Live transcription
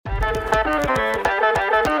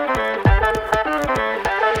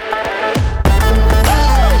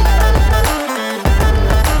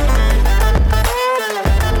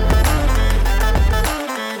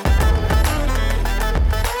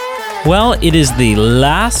Well, it is the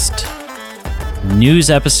last news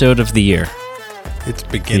episode of the year. It's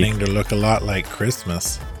beginning to look a lot like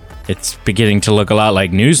Christmas. It's beginning to look a lot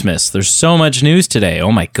like Newsmiss. There's so much news today.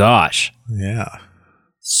 Oh my gosh. Yeah.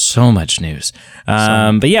 So much news.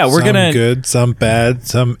 But yeah, we're going to... Some good, some bad,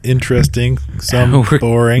 some interesting, some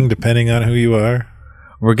boring, depending on who you are.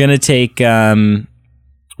 We're going to take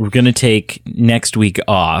next week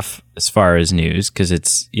off as far as news, because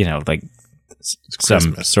it's, like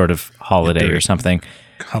some sort of holiday or something.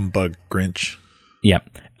 Humbug Grinch. Yep.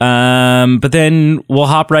 But then we'll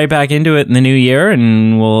hop right back into it in the new year,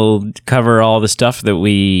 and we'll cover all the stuff that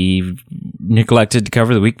we neglected to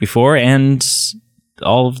cover the week before and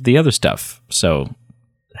all of the other stuff. So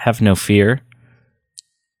have no fear.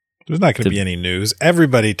 There's not going to be any news.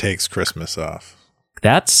 Everybody takes Christmas off.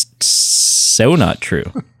 That's so not true.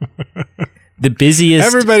 The busiest...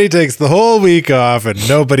 Everybody takes the whole week off and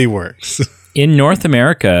nobody works. In North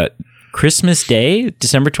America, Christmas Day,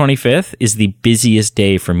 December 25th, is the busiest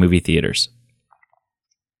day for movie theaters.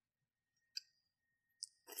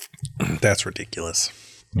 That's ridiculous.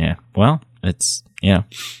 Yeah. Well, it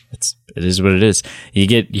is what it is. You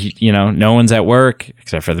get, no one's at work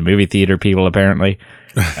except for the movie theater people, apparently.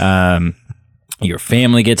 Your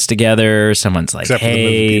family gets together. Someone's like, except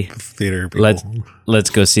hey, for the theater people. let's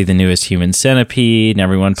go see the newest Human Centipede. And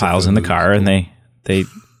everyone piles in the car and they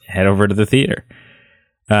head over to the theater.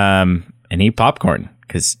 And eat popcorn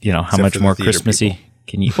because, how much more Christmassy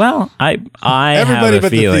can you? Well, I everybody have a but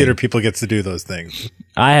feeling, the theater people gets to do those things.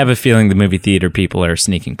 I have a feeling the movie theater people are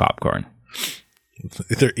sneaking popcorn.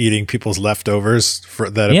 They're eating people's leftovers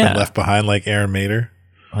that have been left behind, like Aaron Mater.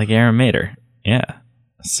 Like Aaron Mater. Yeah.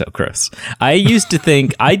 So gross. I used to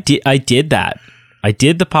think I did that. I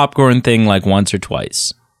did the popcorn thing like once or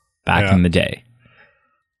twice back in the day.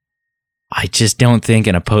 I just don't think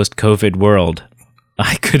in a post-COVID world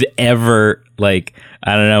I could ever, I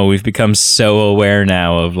don't know, we've become so aware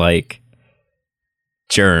now of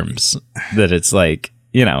germs that it's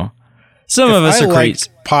some of us are crazy.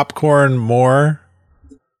 Popcorn more,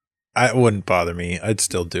 it wouldn't bother me. I'd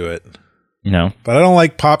still do it. But I don't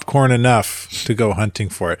like popcorn enough to go hunting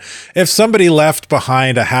for it. If somebody left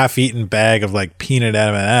behind a half-eaten bag of peanut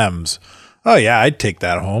M&Ms, oh yeah, I'd take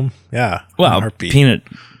that home. Yeah. Well, peanut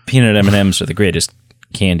M&Ms are the greatest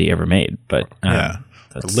candy ever made, but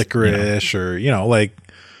that's, licorice or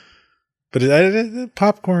but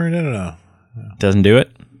popcorn, I don't know. Doesn't do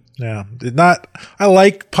it. Yeah, I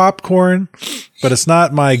like popcorn, but it's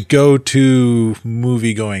not my go-to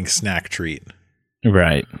movie-going snack treat.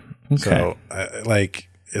 Right. Okay. So,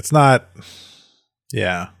 it's not.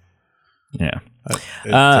 Yeah. Yeah.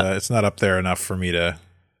 It's not up there enough for me to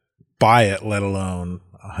buy it, let alone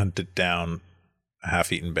hunt it down a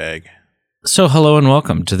half-eaten bag. So, hello and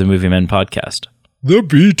welcome to the Movie Men Podcast. The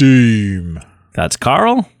B-Team. That's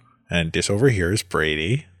Carl. And this over here is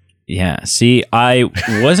Brady. Yeah. See, I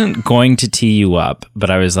wasn't going to tee you up,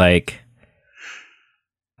 but I was like,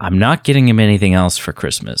 I'm not getting him anything else for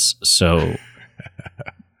Christmas, so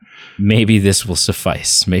maybe this will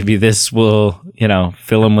suffice. Maybe this will,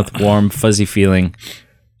 fill him with warm, fuzzy feeling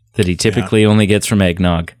that he typically only gets from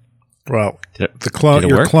eggnog. Well,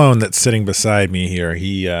 your clone that's sitting beside me here,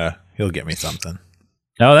 he'll get me something.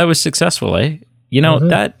 Oh, that was successful, eh?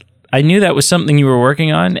 That I knew that was something you were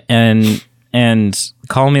working on, and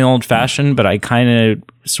call me old fashioned, but I kind of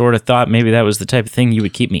sort of thought maybe that was the type of thing you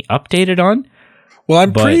would keep me updated on. Well,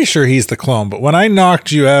 I'm pretty sure he's the clone, but when I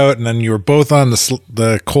knocked you out and then you were both on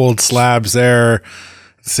the cold slabs there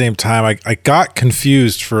at the same time, I got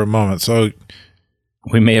confused for a moment. So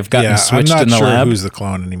we may have gotten switched in the lab. I'm not sure who's the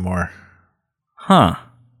clone anymore. Huh.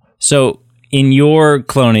 So in your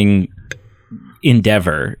cloning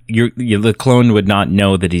endeavor, the clone would not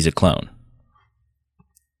know that he's a clone.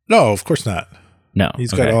 No, of course not. No,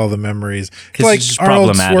 he's got all the memories. It's like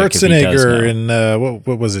Arnold Schwarzenegger in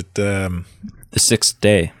what was it? The Sixth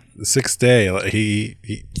Day. The Sixth Day. He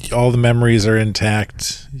all the memories are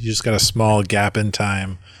intact. You just got a small gap in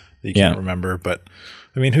time that you can't remember. But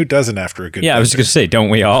I mean, who doesn't after a good? Yeah, I was going to say, don't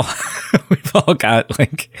we all? We've all got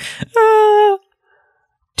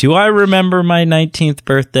do I remember my 19th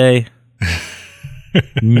birthday?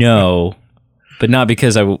 No, but not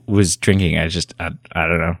because I was drinking. I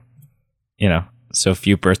don't know. So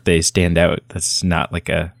few birthdays stand out. That's not like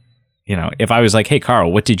a, if I was like, hey,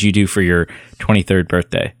 Carl, what did you do for your 23rd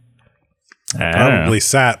birthday? I probably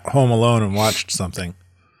sat home alone and watched something.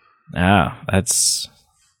 That's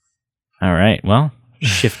all right. Well,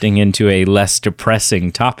 shifting into a less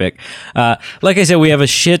depressing topic. Like I said, we have a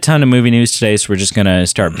shit ton of movie news today, so we're just going to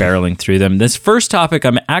start barreling through them. This first topic,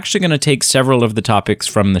 I'm actually going to take several of the topics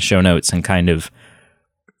from the show notes and kind of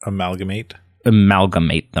amalgamate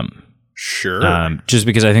them. Sure. Just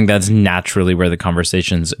because I think that's naturally where the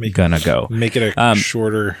conversation's gonna go. Make it a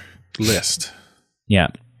shorter list. Yeah.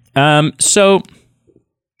 So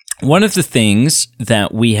one of the things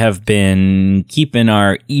that we have been keeping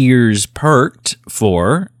our ears perked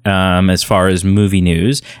for, as far as movie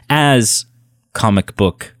news, as comic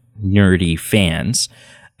book nerdy fans,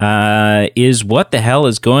 is what the hell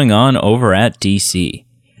is going on over at DC.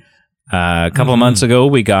 A couple of months ago,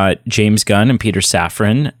 we got James Gunn and Peter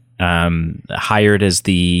Safran hired as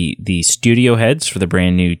the studio heads for the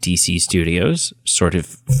brand new DC studios, sort of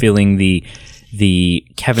filling the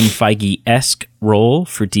Kevin Feige-esque role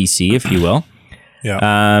for DC, if you will.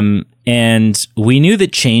 Yeah. And we knew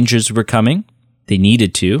that changes were coming. They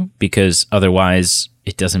needed to, because otherwise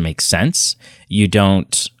it doesn't make sense. You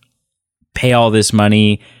don't pay all this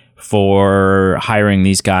money for hiring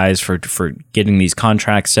these guys, for getting these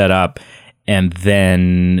contracts set up, and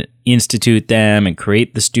then institute them and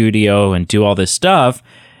create the studio and do all this stuff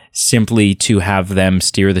simply to have them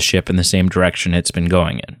steer the ship in the same direction it's been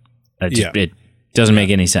going in. It doesn't make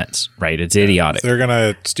any sense, right? It's idiotic. If they're going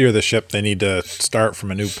to steer the ship, they need to start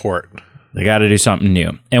from a new port. They got to do something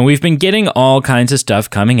new. And we've been getting all kinds of stuff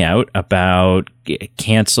coming out about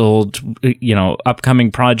canceled,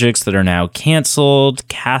 upcoming projects that are now canceled,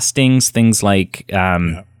 castings, things like...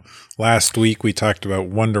 Last week, we talked about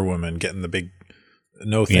Wonder Woman getting the big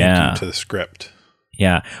no thank you to the script.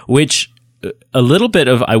 Yeah, which a little bit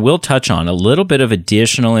of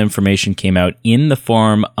additional information came out in the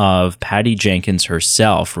form of Patty Jenkins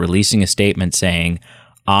herself releasing a statement saying,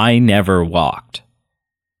 "I never walked.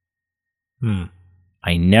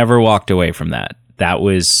 I never walked away from that. That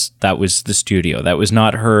was the studio. That was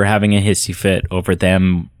not her having a hissy fit over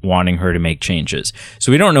them wanting her to make changes."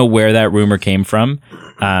 So we don't know where that rumor came from,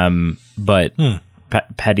 but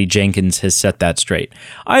Patty Jenkins has set that straight.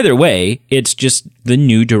 Either way, it's just the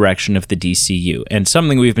new direction of the DCU. And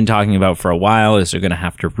something we've been talking about for a while is they're going to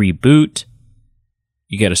have to reboot.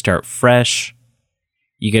 You got to start fresh.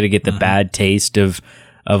 You got to get the bad taste of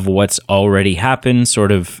what's already happened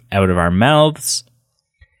sort of out of our mouths.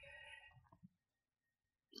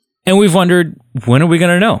 And we've wondered, when are we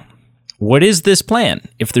going to know? What is this plan?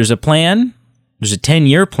 If there's a plan, there's a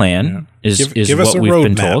 10-year plan, is what we've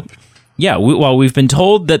been told. Yeah, we've been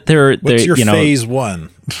told that What's your phase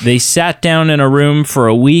one? They sat down in a room for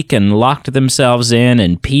a week and locked themselves in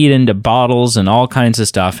and peed into bottles and all kinds of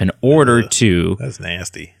stuff in order to... That's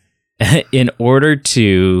nasty. In order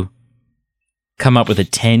to come up with a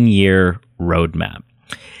 10-year roadmap.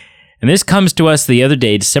 And this comes to us the other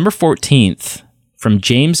day, December 14th, from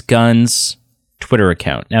James Gunn's Twitter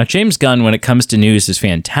account. Now, James Gunn, when it comes to news, is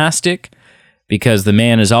fantastic because the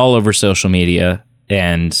man is all over social media,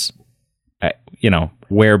 and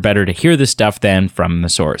where better to hear this stuff than from the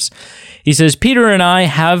source. He says, "Peter and I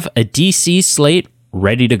have a DC slate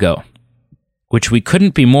ready to go, which we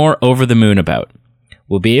couldn't be more over the moon about.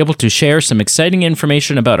 We'll be able to share some exciting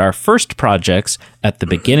information about our first projects at the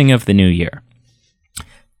beginning of the new year."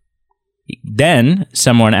 Then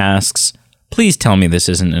someone asks, "Please tell me this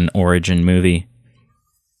isn't an origin movie."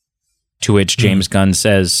 To which James Gunn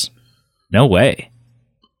says, "No way."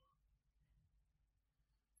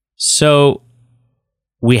 So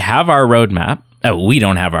we have our roadmap. We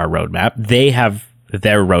don't have our roadmap. They have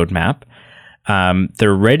their roadmap.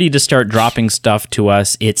 They're ready to start dropping stuff to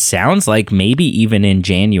us. It sounds like maybe even in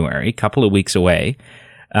January, a couple of weeks away.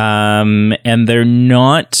 And they're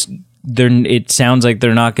not... it sounds like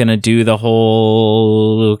they're not going to do the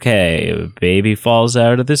whole, a baby falls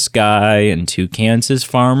out of the sky and two Kansas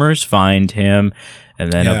farmers find him,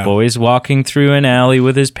 and then a boy's walking through an alley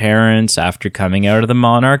with his parents after coming out of the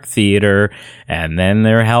Monarch Theater, and then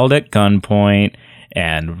they're held at gunpoint,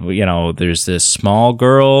 and, there's this small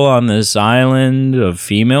girl on this island of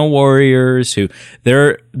female warriors who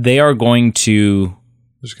they are going to...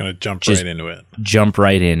 Just going to jump right into it. Jump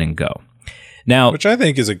right in and go. Now, which I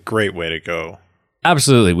think is a great way to go.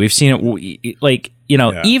 Absolutely. We've seen it,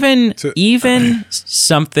 even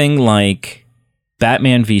something like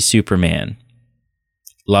Batman v Superman,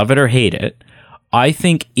 love it or hate it, I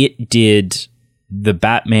think it did the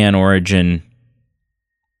Batman origin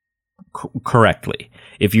correctly.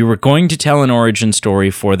 If you were going to tell an origin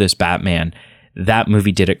story for this Batman, that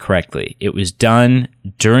movie did it correctly. It was done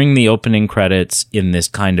during the opening credits in this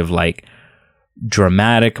kind of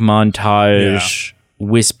dramatic montage,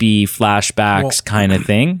 wispy flashbacks kind of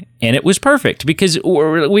thing, and it was perfect because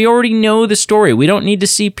we already know the story. We don't need to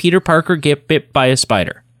see Peter Parker get bit by a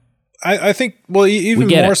spider. I think, even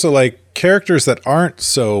more so, characters that aren't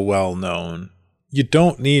so well known, you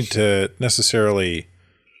don't need to necessarily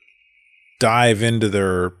dive into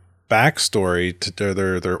their backstory, to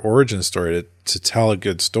their origin story to tell a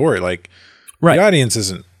good story. Like, the audience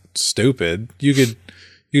isn't stupid. You could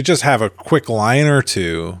just have a quick line or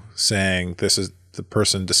two saying this is the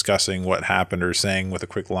person discussing what happened, or saying with a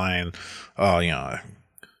quick line, oh, I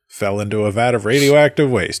fell into a vat of radioactive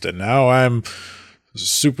waste and now I'm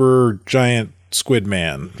super giant squid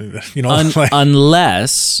man.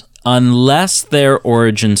 Unless their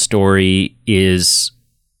origin story is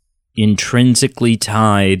intrinsically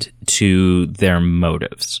tied to their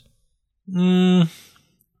motives.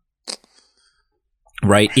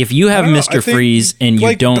 Right? If you have Mr. Freeze and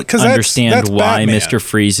you don't understand that's why Batman. Mr.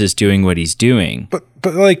 Freeze is doing what he's doing. But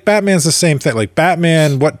like, Batman's the same thing. Like,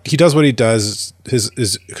 Batman, what he does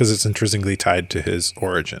is because it's intrinsically tied to his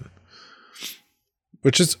origin.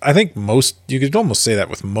 Which is, I think, you could almost say that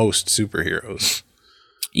with most superheroes.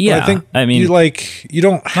 Yeah, I mean, you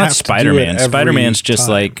don't have not Spider-Man. to do it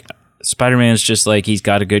Spider-Man's just like he's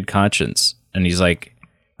got a good conscience, and he's like,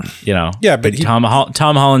 yeah. But Tom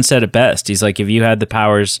Holland said it best. He's like, if you had the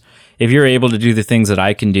powers, if you're able to do the things that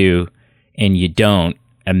I can do, and you don't,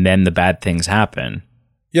 and then the bad things happen.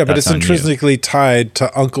 Yeah, but it's intrinsically tied to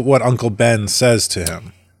what Uncle Ben says to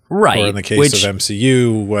him, right? Or in the case of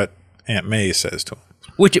MCU, what Aunt May says to him.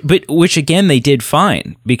 Which again, they did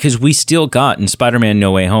fine, because we still got in Spider-Man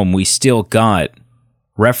No Way Home, we still got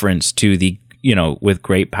reference to the, with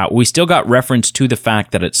great power. We still got reference to the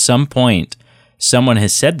fact that at some point someone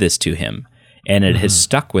has said this to him and it has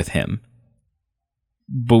stuck with him,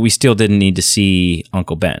 but we still didn't need to see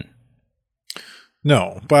Uncle Ben.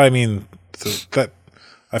 No, but I mean,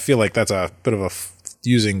 I feel like that's a bit of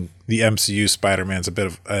using the MCU Spider-Man's a bit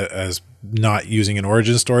of as not using an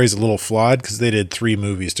origin story is a little flawed, because they did 3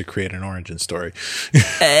 movies to create an origin story.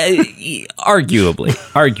 Arguably,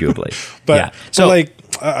 but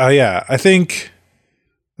yeah. I think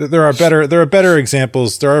that there are better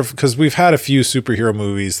examples. Because we've had a few superhero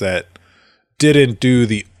movies that didn't do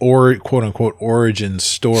the quote unquote origin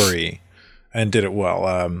story and did it well.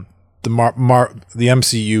 The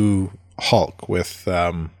MCU Hulk with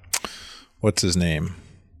what's his name?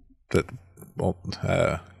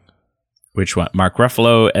 Which one? Mark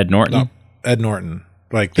Ruffalo, Ed Norton? No, Ed Norton.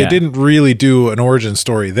 Like, they didn't really do an origin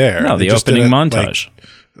story there. No, the opening montage.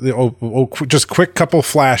 Just quick couple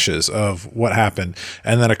flashes of what happened,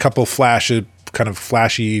 and then a couple flashes, kind of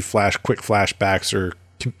quick flashbacks, or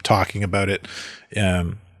talking about it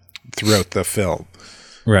throughout the film.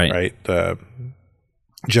 Right.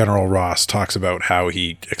 General Ross talks about how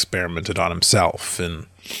he experimented on himself, and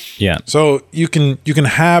so you can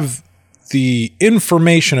have the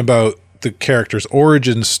information about the character's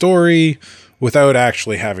origin story without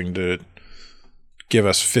actually having to give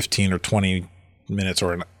us 15 or 20 minutes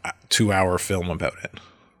or a 2-hour film about it.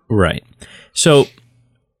 Right. So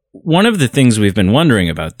one of the things we've been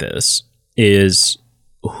wondering about this is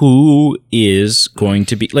who is going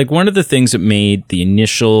to be, like, one of the things that made the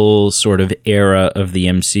initial sort of era of the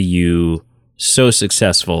MCU so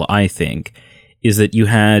successful, I think, is that you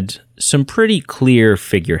had some pretty clear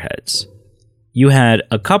figureheads. You had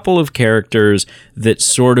a couple of characters that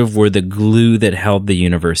sort of were the glue that held the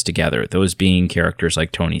universe together. Those being characters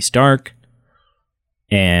like Tony Stark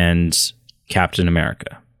and Captain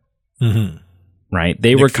America. Mm-hmm. Right?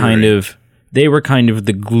 They were kind of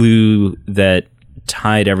the glue that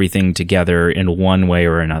tied everything together in one way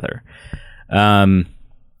or another. And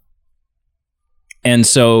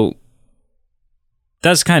so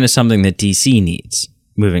that's kind of something that DC needs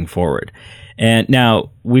moving forward. And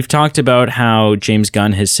now, we've talked about how James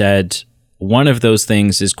Gunn has said one of those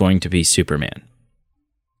things is going to be Superman.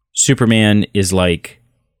 Superman is like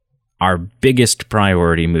our biggest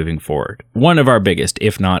priority moving forward. One of our biggest,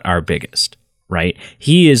 if not our biggest, right?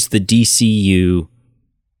 He is the DCU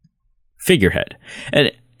figurehead.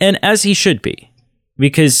 And as he should be,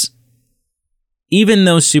 because even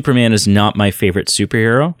though Superman is not my favorite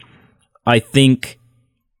superhero, I think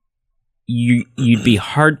you'd be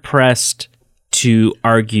hard-pressed to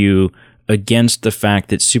argue against the fact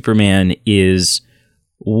that Superman is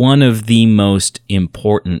one of the most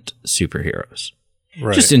important superheroes.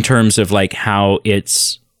 Right. Just in terms of like how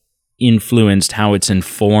it's influenced, how it's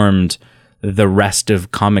informed the rest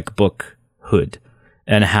of comic book hood,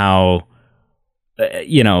 and how,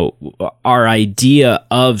 our idea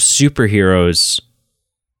of superheroes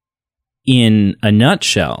in a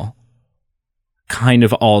nutshell kind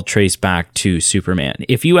of all trace back to Superman.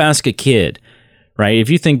 If you ask a kid, right, if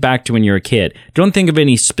you think back to when you're a kid, don't think of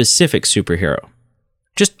any specific superhero.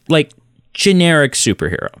 Just like generic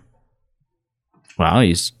superhero. Well,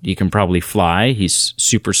 he can probably fly. He's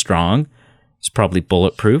super strong. He's probably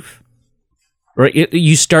bulletproof. Right,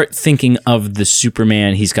 you start thinking of the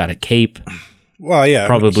Superman. He's got a cape. Well, yeah,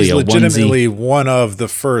 probably he's a legitimately onesie. One of the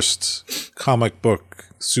first comic book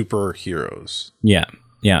superheroes. Yeah.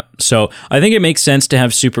 So I think it makes sense to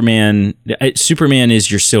have Superman. Superman is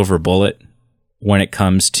your silver bullet when it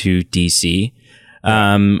comes to DC.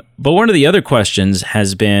 But one of the other questions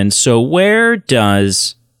has been, so where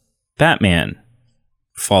does Batman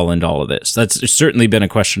fall into all of this? That's certainly been a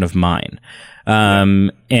question of mine.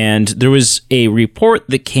 And there was a report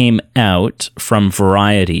that came out from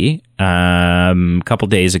Variety a couple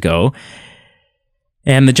days ago,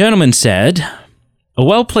 and the gentleman said, a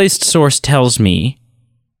well-placed source tells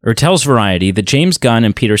Variety that James Gunn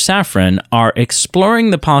and Peter Safran are exploring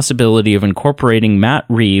the possibility of incorporating Matt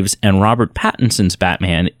Reeves and Robert Pattinson's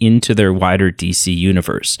Batman into their wider DC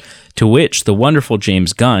universe, to which the wonderful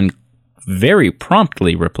James Gunn very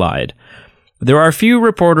promptly replied, there are few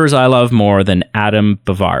reporters I love more than Adam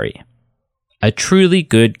Bavary. A truly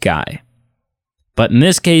good guy. But in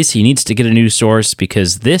this case, he needs to get a new source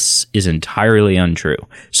because this is entirely untrue.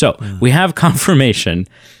 So we have confirmation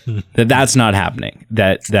that that's not happening.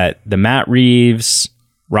 That the Matt Reeves,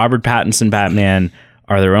 Robert Pattinson Batman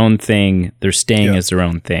are their own thing. They're staying as their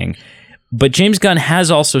own thing. But James Gunn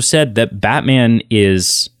has also said that Batman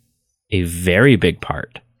is a very big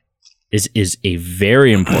part, is a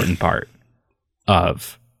very important part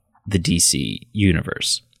of the DC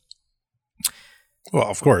universe. Well,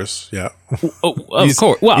 of course, yeah. Of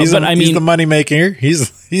course. Well, he's the money maker. He's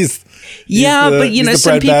but you know,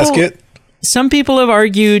 some people have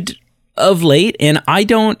argued of late, and I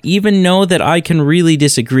don't even know that I can really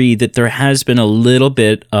disagree that there has been a little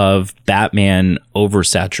bit of Batman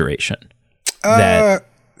oversaturation. That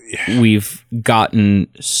we've gotten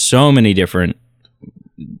so many different,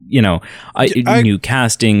 new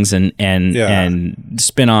castings and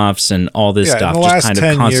spin-offs and all this stuff just kind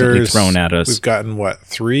of constantly thrown at us. We've gotten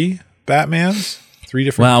 3 Batmans? 3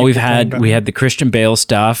 different. Well, we had the Christian Bale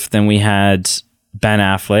stuff, then we had Ben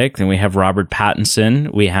Affleck, then we have Robert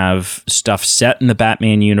Pattinson, we have stuff set in the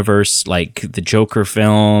Batman universe like the Joker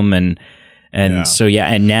film and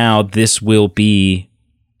now this will be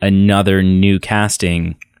another new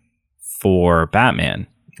casting for Batman.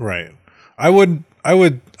 Right. I would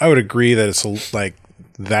agree that it's like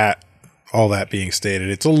that, all that being stated,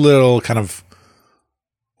 it's a little kind of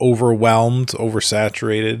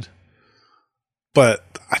oversaturated, but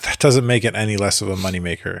that doesn't make it any less of a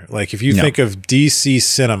moneymaker. Like if you think of DC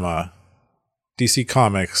cinema, DC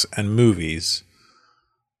comics and movies,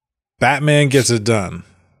 Batman gets it done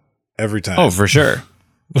every time. Oh, for sure.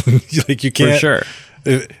 Like you can't. For sure.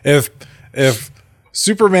 If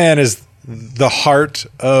Superman is the heart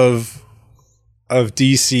of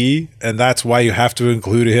DC, and that's why you have to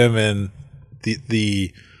include him in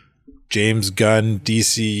the James Gunn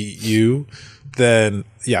DCU, then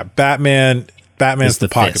Batman's the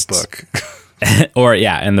pocketbook.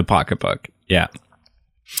 In the pocketbook. Yeah.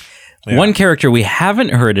 One character we haven't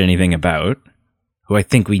heard anything about, who I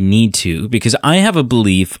think we need to, because I have a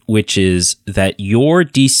belief, which is that your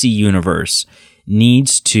DC universe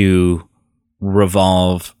needs to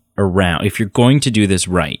revolve around, if you're going to do this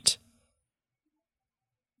right,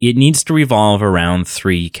 it needs to revolve around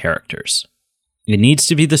 3 characters. It needs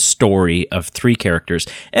to be the story of 3 characters.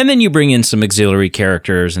 And then you bring in some auxiliary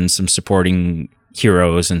characters and some supporting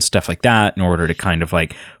heroes and stuff like that in order to kind of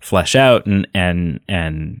like flesh out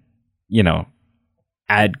and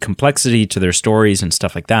add complexity to their stories and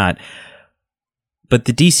stuff like that. But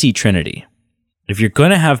the DC Trinity, if you're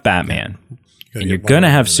going to have Batman and you're going to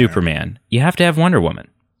have Superman, you have to have Wonder Woman.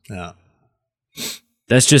 Yeah.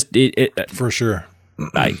 That's just it for sure.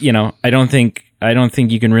 I don't think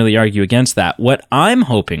you can really argue against that. What I'm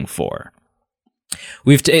hoping for,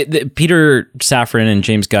 Peter Safran and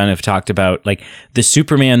James Gunn have talked about like the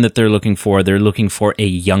Superman that they're looking for. They're looking for a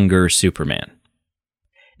younger Superman,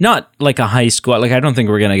 not like a high school. Like I don't think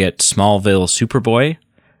we're gonna get Smallville Superboy,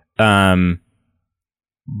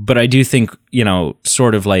 but I do think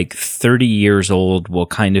sort of like 30 years old will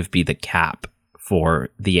kind of be the cap for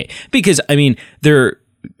because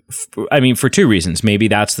for 2 reasons. Maybe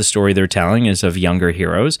that's the story they're telling is of younger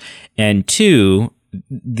heroes. And 2,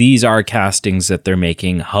 these are castings that they're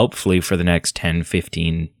making hopefully for the next 10,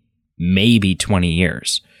 15, maybe 20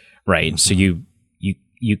 years, right? Mm-hmm. So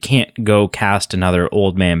you can't go cast another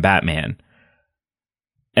old man Batman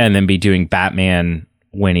and then be doing Batman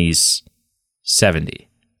when he's 70.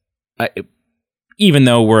 Even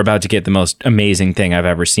though we're about to get the most amazing thing I've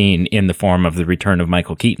ever seen in the form of the return of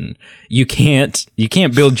Michael Keaton, you can't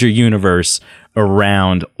build your universe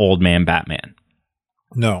around old man Batman.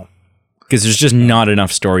 No. because there's just not enough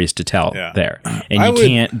stories to tell there. And you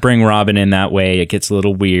can't bring Robin in that way. It gets a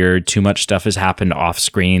little weird. Too much stuff has happened off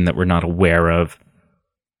screen that we're not aware of.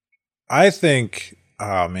 I think,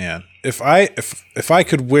 oh man, if I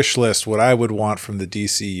could wish list what I would want from the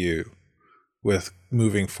DCU with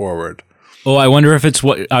moving forward. Oh, I wonder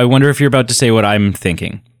if you're about to say what I'm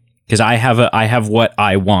thinking, because I have what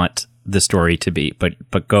I want the story to be,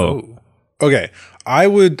 but go. Oh. Okay. I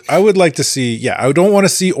would like to see, I don't want to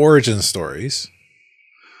see origin stories.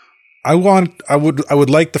 I would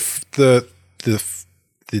like the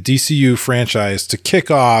DCU franchise to kick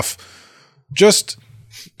off just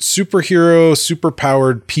superhero,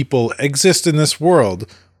 superpowered people exist in this world.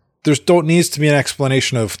 Don't needs to be an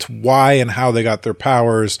explanation of why and how they got their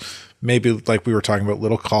powers. Maybe like we were talking about,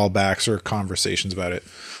 little callbacks or conversations about it,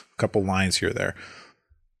 a couple lines here or there.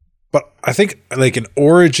 But I think like an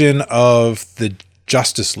origin of the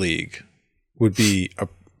Justice League would be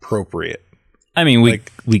appropriate. I mean, we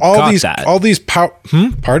got that. All these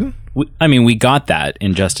pardon? We got that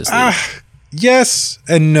in Justice League. Yes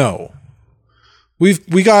and no.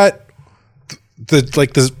 We got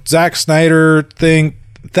the Zack Snyder thing.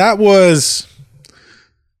 That was,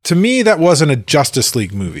 to me, that wasn't a Justice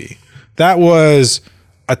League movie. That was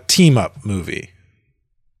a team up movie.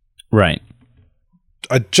 Right.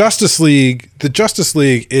 The Justice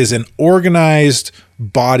League is an organized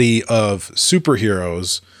body of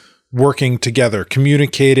superheroes working together,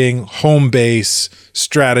 communicating, home base,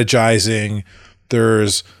 strategizing.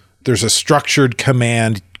 There's a structured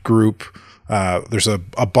command group. There's a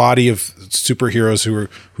body of superheroes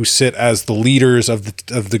who sit as the leaders of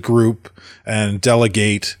the group and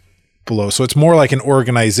delegate below. So it's more like an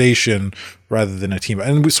organization rather than a team.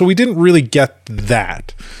 And so we didn't really get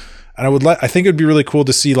that. And I think it'd be really cool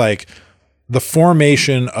to see like the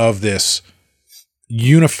formation of this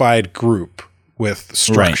unified group with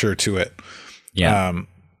structure to it. Yeah.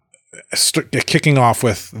 Kicking off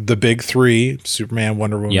with the big three: Superman,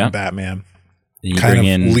 Wonder Woman, Batman. You kind of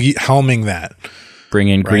helming that. Bring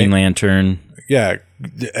in Green Lantern. Yeah.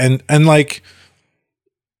 And like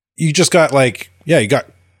you just got like, you got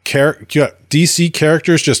DC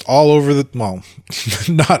characters just all over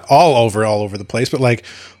not all over the place, but like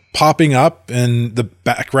popping up in the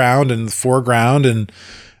background and the foreground, and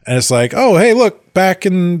it's like, oh, hey, look, back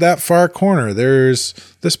in that far corner, there's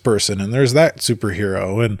this person and there's that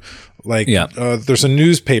superhero, and like there's a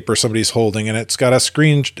newspaper somebody's holding, and it's got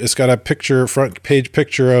a picture, front page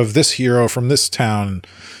picture of this hero from this town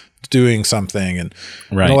doing something, and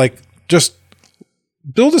like just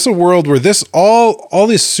build us a world where this all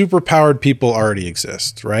these superpowered people already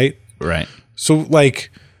exist, right? Right. So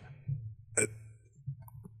like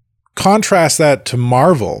contrast that to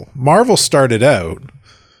Marvel. Marvel started out,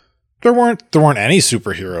 there weren't any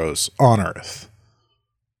superheroes on Earth.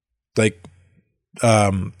 Like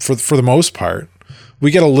for the most part, we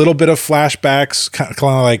get a little bit of flashbacks, kind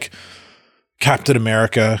of like Captain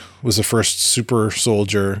America was the first super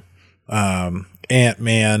soldier.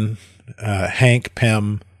 Ant-Man, Hank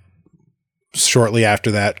Pym shortly after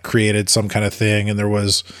that created some kind of thing, and there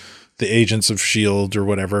was the Agents of S.H.I.E.L.D. or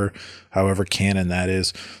whatever, however canon that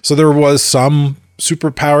is. So there was some super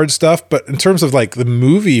powered stuff, but in terms of like the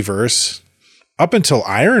movie verse, up until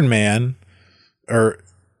Iron Man, or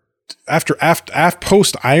after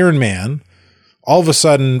post Iron Man, all of a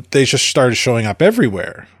sudden they just started showing up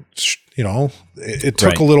everywhere. You know, it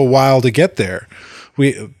took a little while to get there.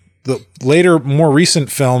 The later, more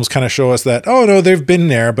recent films kind of show us that, oh no, they've been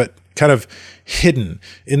there, but kind of hidden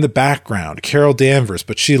in the background. Carol Danvers,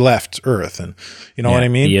 but she left Earth, and you know what I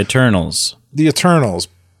mean? The Eternals.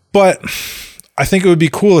 But I think it would be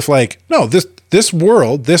cool if like, no, this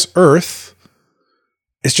world, this Earth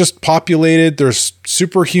is just populated. There's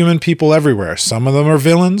superhuman people everywhere. Some of them are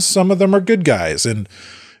villains, some of them are good guys. And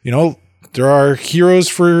you know, there are heroes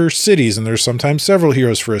for cities, and there's sometimes several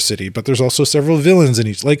heroes for a city, but there's also several villains in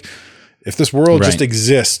each. Like, if this world just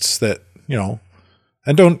exists, that, you know,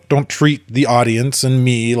 and don't treat the audience and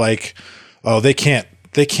me like, oh, they can't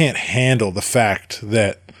handle the fact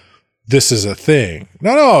that this is a thing.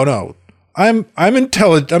 No. I'm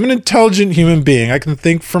intelligent. I'm an intelligent human being. I can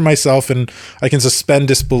think for myself, and I can suspend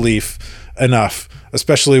disbelief enough,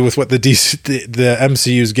 especially with what the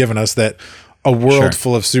MCU's given us, that a world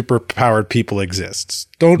full of super powered people exists.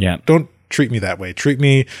 Don't treat me that way.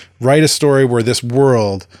 Write a story where this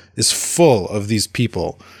world is full of these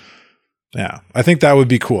people. Yeah, I think that would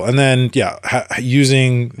be cool. And then,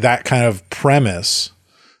 using that kind of premise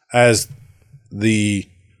as the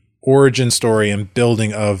origin story and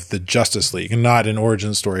building of the Justice League, and not an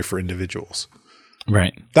origin story for individuals.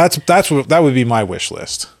 Right. That would be my wish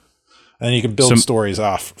list. And you can build stories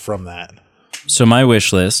off from that. So my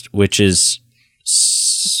wish list, which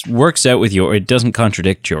works out with yours, it doesn't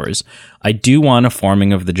contradict yours. I do want a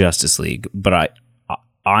forming of the Justice League, but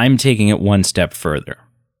I'm taking it one step further.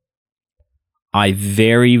 I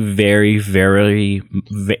very, very, very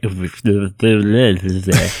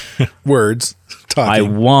words. I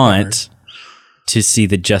want to see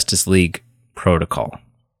the Justice League Protocol.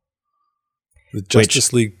 The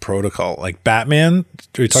Justice League Protocol, like Batman?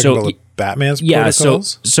 Are you talking about Batman's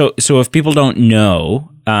protocols? So if people don't know,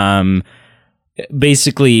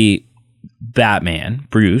 basically Batman,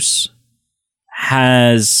 Bruce,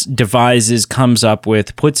 comes up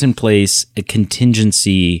with, puts in place a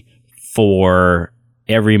contingency for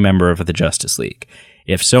every member of the Justice League.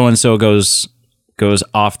 If so-and-so goes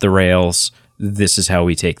off the rails, this is how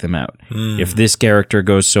we take them out. If this character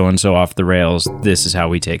goes so-and-so off the rails, this is how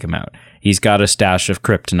we take him out. He's got a stash of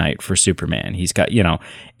kryptonite for Superman. He's got,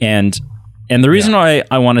 and the reason why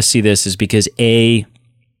I want to see this is because A,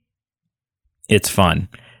 it's fun.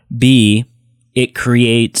 B, it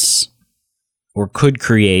creates or could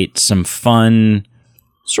create some fun,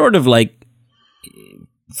 sort of like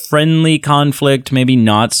friendly conflict, maybe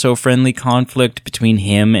not so friendly conflict between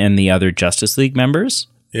him and the other Justice League members.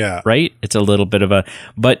 Yeah. Right? It's a little bit of a,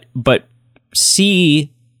 but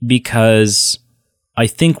C, because I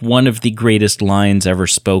think one of the greatest lines ever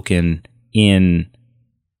spoken in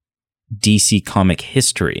DC comic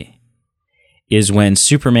history is when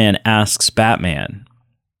Superman asks Batman,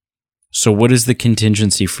 so what is the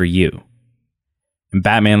contingency for you? And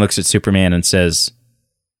Batman looks at Superman and says,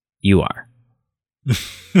 you are.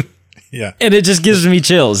 Yeah. And it just gives me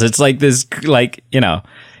chills. It's like this,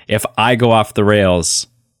 if I go off the rails,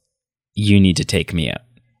 you need to take me out.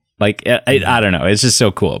 Like, I don't know. It's just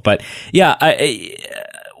so cool. But yeah,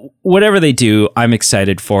 whatever they do, I'm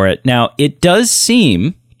excited for it. Now, it does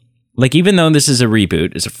seem like, even though this is a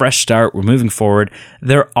reboot, it's a fresh start, we're moving forward,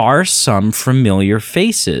 there are some familiar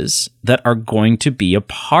faces that are going to be a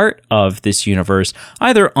part of this universe,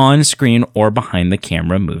 either on screen or behind the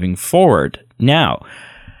camera moving forward. Now,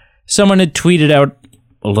 someone had tweeted out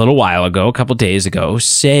a little while ago, a couple days ago,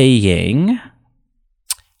 saying,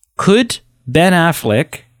 could Ben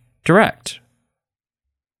Affleck direct?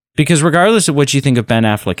 Because regardless of what you think of Ben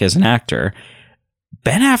Affleck as an actor,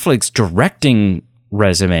 Ben Affleck's directing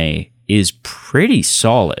resume is pretty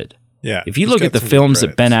solid. Yeah. If you look at the films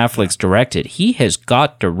that Ben Affleck's directed, he has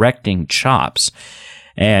got directing chops.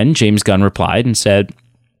 And James Gunn replied and said,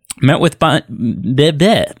 met with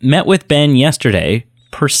Ben yesterday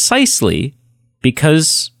precisely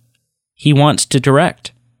because he wants to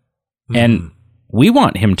direct. And we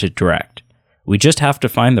want him to direct. We just have to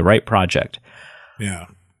find the right project. Yeah.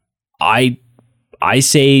 I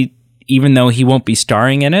say, even though he won't be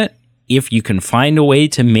starring in it, if you can find a way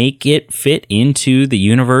to make it fit into the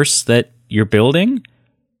universe that you're building,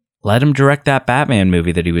 let him direct that Batman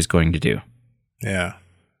movie that he was going to do. Yeah.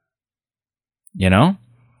 Yeah,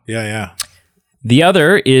 yeah. The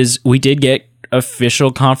other is, we did get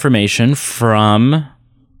official confirmation from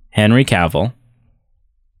Henry Cavill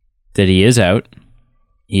that he is out.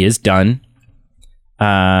 He is done.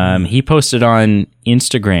 He posted on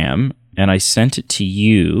Instagram, and I sent it to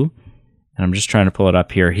you, and I'm just trying to pull it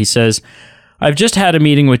up here. He says, I've just had a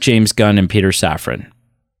meeting with James Gunn and Peter Safran,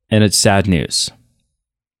 and it's sad news.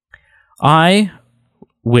 I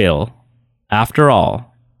will, after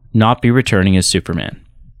all, not be returning as Superman.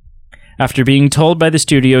 After being told by the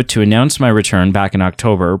studio to announce my return back in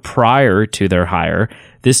October prior to their hire,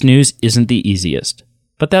 this news isn't the easiest,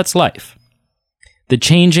 but that's life. The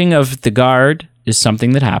changing of the guard is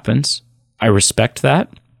something that happens. I respect that.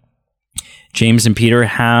 James and Peter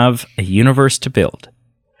have a universe to build.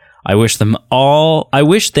 I wish them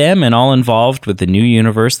and all involved with the new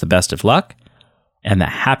universe the best of luck and the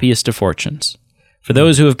happiest of fortunes. For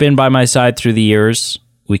those who have been by my side through the years,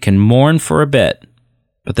 we can mourn for a bit,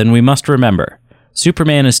 but then we must remember,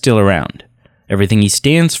 Superman is still around. Everything he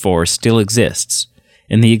stands for still exists,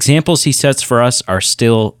 and the examples he sets for us are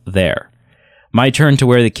still there. My turn to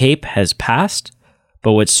wear the cape has passed,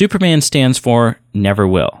 but what Superman stands for never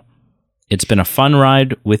will. It's been a fun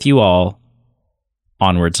ride with you all,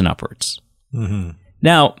 onwards and upwards. Mm-hmm.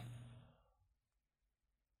 Now,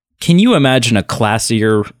 can you imagine a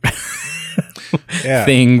classier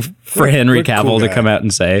thing for Henry Cavill cool to come out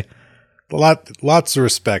and say? Lots of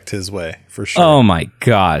respect his way, for sure. Oh my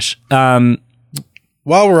gosh. While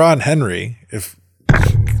we're on Henry, if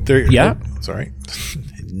there, sorry.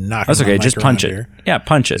 That's okay. Just punch it. Here. Yeah,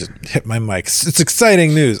 punch it. Just hit my mic. It's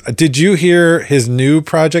exciting news. Did you hear his new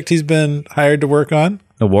project he's been hired to work on?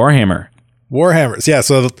 The Warhammers. Yeah.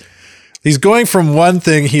 So He's going from one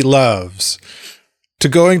thing he loves to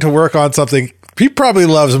going to work on something he probably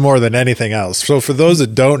loves more than anything else. So for those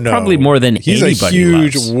that don't know, probably more than he's anybody a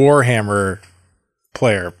huge loves. Warhammer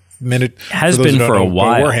player. Has been for a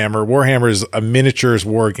while. Warhammer is a miniatures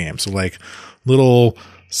war game. So like little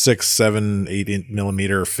 6, 7, 8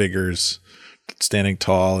 millimeter figures standing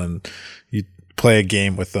tall, and you play a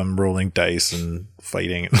game with them, rolling dice and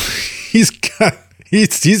fighting.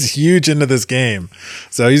 He's huge into this game.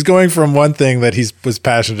 So he's going from one thing that he was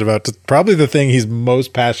passionate about to probably the thing he's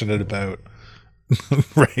most passionate about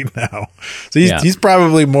right now. So he's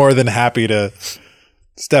probably more than happy to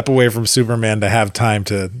step away from Superman to have time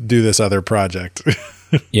to do this other project.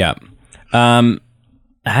 Yeah.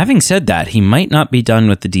 Having said that, he might not be done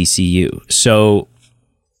with the DCU. So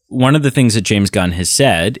one of the things that James Gunn has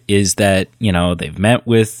said is that, you know, they've met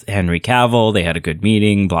with Henry Cavill, they had a good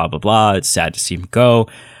meeting, blah, blah, blah. It's sad to see him go.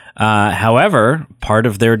 However, part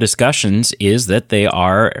of their discussions is that they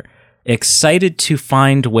are excited to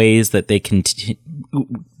find ways that they can,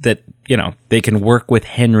 they can work with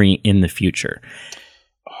Henry in the future.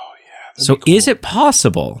 Oh, yeah. So cool. Is it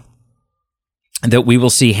possible that we will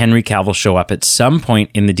see Henry Cavill show up at some point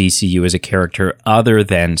in the DCU as a character other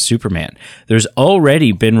than Superman? There's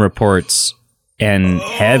already been reports and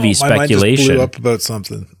heavy speculation. My mind just blew up about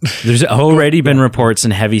something. There's already been reports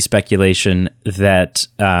and heavy speculation that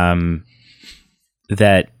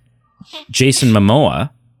that Jason Momoa,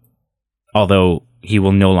 although he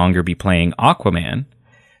will no longer be playing Aquaman,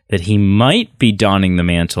 that he might be donning the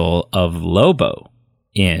mantle of Lobo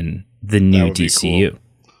in the new DCU. Cool.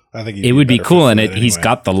 I think it would be cool, and he's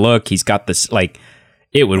got the look. He's got this, like,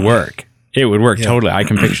 it would work. It would work totally. I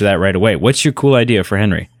can picture that right away. What's your cool idea for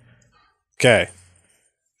Henry? Okay,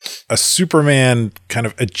 a Superman kind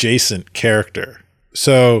of adjacent character.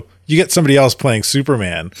 So you get somebody else playing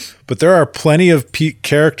Superman, but there are plenty of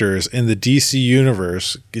characters in the DC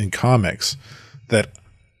universe in comics that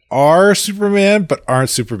are Superman but aren't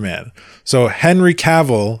Superman. So Henry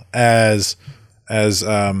Cavill as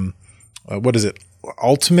what is it?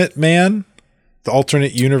 Ultimate Man, the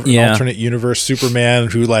alternate universe Superman,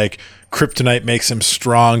 who like kryptonite makes him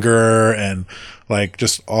stronger and like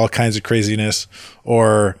just all kinds of craziness,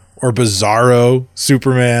 or Bizarro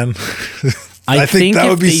Superman. I think that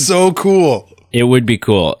would be so cool. It would be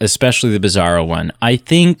cool, especially the Bizarro one. I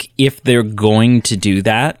think if they're going to do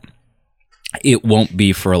that, it won't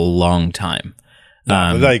be for a long time.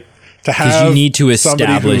 Like to have you need to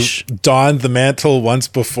establish somebody who donned the mantle once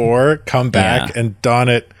before come back and don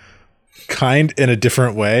it kind in a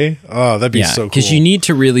different way. Oh, that'd be so cool. Because you need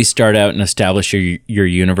to really start out and establish your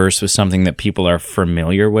universe with something that people are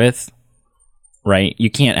familiar with, right? You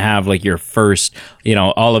can't have like your first,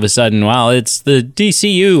 all of a sudden, it's the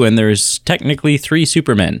DCU and there's technically 3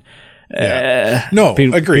 Supermen. No,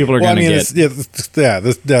 agree. People are going to get...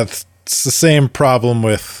 That's the same problem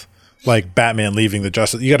with like Batman leaving the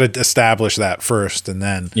Justice. You got to establish that first, and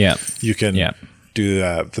then you can do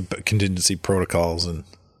the contingency protocols and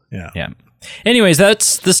Anyways,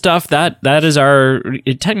 that's the stuff that is our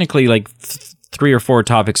technically like 3 or 4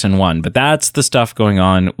 topics in one, but that's the stuff going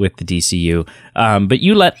on with the DCU. But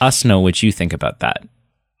you let us know what you think about that.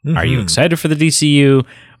 Mm-hmm. Are you excited for the DCU?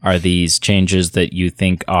 Are these changes that you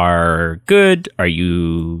think are good? Are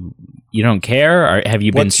you don't care? Have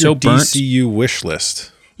you been so burnt? What's your DCU wish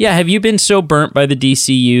list? Yeah, have you been so burnt by the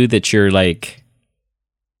DCU that you're like,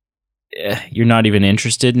 you're not even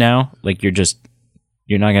interested now? Like you're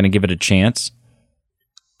not going to give it a chance?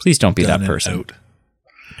 Please don't be that person.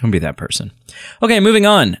 Don't be that person. Okay, moving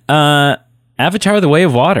on. Avatar: The Way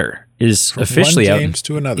of Water is officially out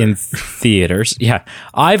in theaters. Yeah,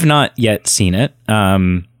 I've not yet seen it.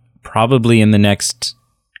 Probably in the next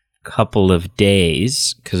couple of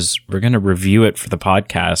days, because we're going to review it for the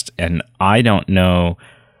podcast, and I don't know...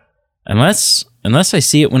 Unless I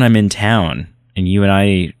see it when I'm in town and you and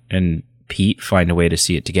I and Pete find a way to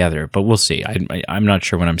see it together, but we'll see. I'm not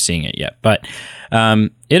sure when I'm seeing it yet, but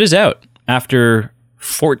it is out after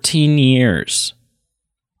 14 years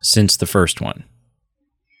since the first one.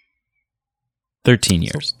 13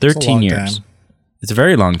 years. 13 years. Time. It's a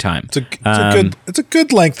very long time. It's a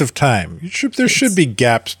good length of time. There should be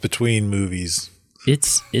gaps between movies.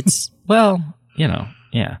 It's It's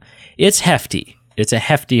hefty. It's a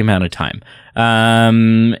hefty amount of time.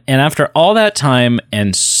 And after all that time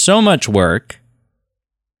and so much work,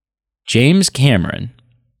 James Cameron,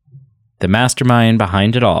 the mastermind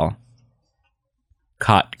behind it all,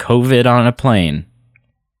 caught COVID on a plane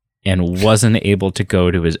and wasn't able to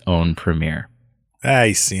go to his own premiere.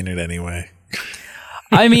 He's seen it anyway.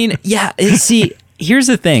 I mean, see, here's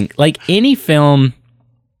the thing. Like any film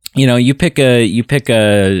you pick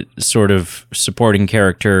a sort of supporting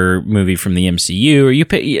character movie from the MCU, or you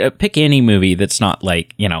pick any movie that's not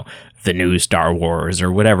like, the new Star Wars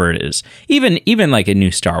or whatever it is. Even like a new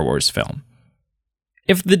Star Wars film.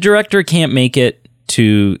 If the director can't make it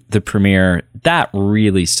to the premiere, that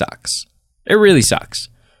really sucks. It really sucks.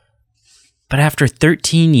 But after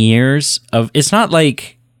 13 years it's not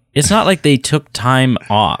like they took time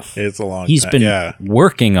off. It's a long time. He's been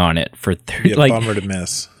working on it for 30 bummer to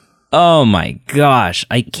miss. Oh my gosh,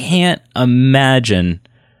 I can't imagine.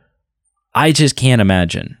 I just can't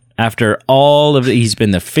imagine. After all of it, he's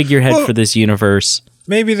been the figurehead for this universe.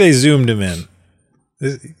 Maybe they zoomed him in.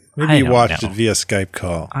 Maybe he watched it via Skype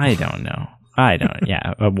call. I don't know.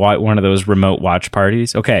 Yeah, one of those remote watch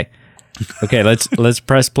parties. Okay, let's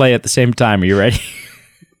press play at the same time. Are you ready?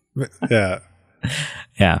 Yeah.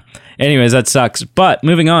 Yeah. Anyways, that sucks. But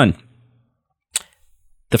moving on.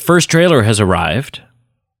 The first trailer has arrived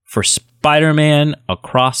for Spider-Man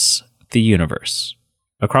Across the Universe.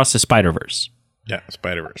 Across the Spider-Verse. Yeah,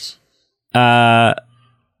 Spider-Verse.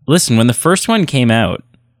 Listen, when the first one came out,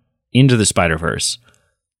 Into the Spider-Verse,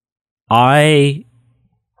 I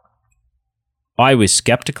was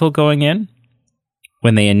skeptical going in.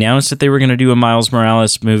 When they announced that they were going to do a Miles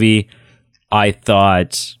Morales movie, I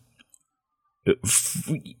thought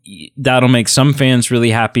that'll make some fans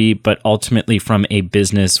really happy, but ultimately from a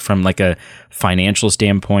business, from like a financial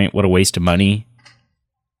standpoint, what a waste of money.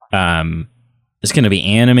 It's going to be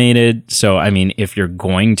animated. So, I mean, if you're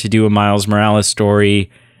going to do a Miles Morales story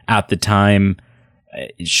at the time,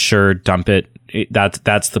 sure, dump it.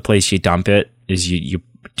 That's the place you dump it, is you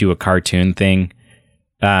do a cartoon thing.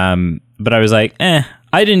 But I was like, I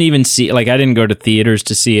didn't even see, I didn't go to theaters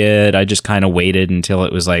to see it. I just kind of waited until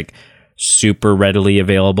it was like super readily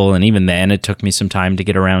available. And even then it took me some time to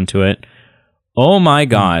get around to it. Oh my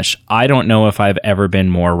gosh. I don't know if I've ever been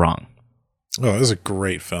more wrong. Oh, this is a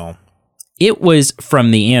great film. It was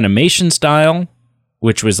from the animation style,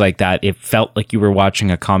 which was like that. It felt like you were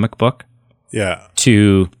watching a comic book. Yeah.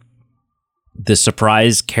 To the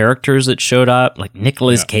surprise characters that showed up, like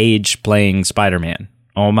Nicolas Cage playing Spider-Man.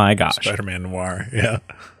 Oh my gosh. Spider-Man Noir. Yeah.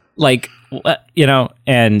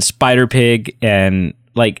 And Spider-Pig, and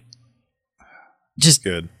just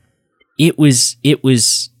good. It was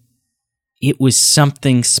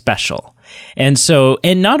something special.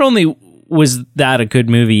 And not only was that a good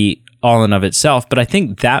movie all in of itself, but I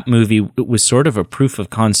think that movie was sort of a proof of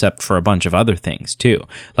concept for a bunch of other things too.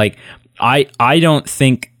 I don't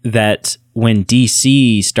think that when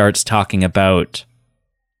DC starts talking about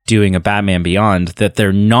doing a Batman Beyond, that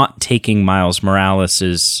they're not taking Miles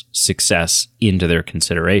Morales' success into their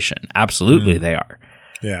consideration. Absolutely they are.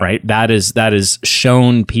 Yeah. Right? That is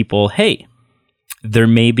shown people, hey, there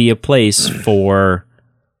may be a place for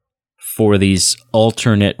these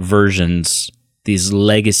alternate versions, these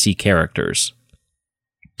legacy characters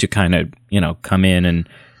to kind of, come in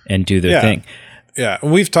and do their thing. Yeah.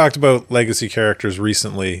 We've talked about legacy characters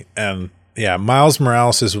recently, and Miles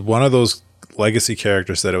Morales is one of those legacy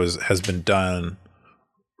characters that has been done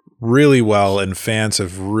really well, and fans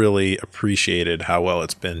have really appreciated how well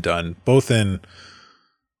it's been done, both in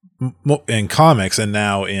comics and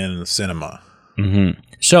now in cinema. Mm-hmm.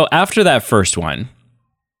 So after that first one,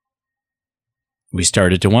 we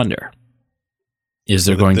started to wonder, is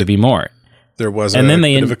there going to be more? There was a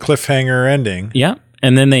bit of a cliffhanger ending. Yeah.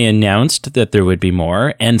 And then they announced that there would be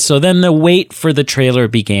more. And so then the wait for the trailer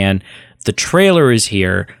began. The trailer is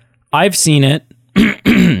here. I've seen it.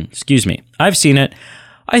 Excuse me. I've seen it.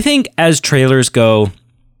 I think as trailers go,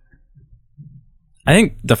 I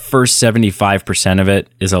think the first 75% of it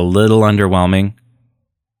is a little underwhelming.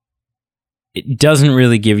 It doesn't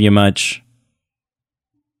really give you much.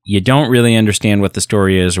 You don't really understand what the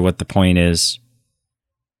story is or what the point is.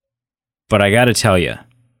 But I got to tell you,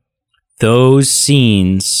 those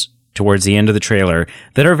scenes towards the end of the trailer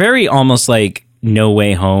that are very almost like No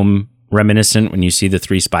Way Home reminiscent, when you see the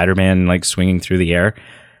three Spider-Man swinging through the air.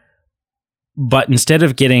 But instead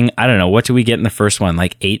of getting, I don't know, what do we get in the first one?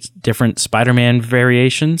 8 different Spider-Man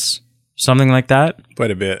variations? Something like that?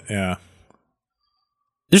 Quite a bit, yeah.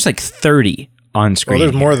 There's 30 on screen. Oh,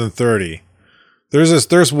 there's more than 30.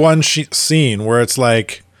 There's one scene where it's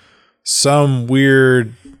some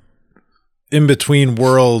weird in-between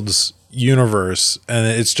worlds universe, and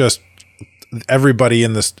it's just everybody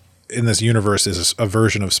in this universe is a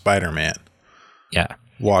version of Spider-Man. Yeah.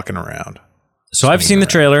 Walking around. So I've seen the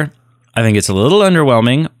trailer. I think it's a little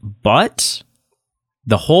underwhelming, but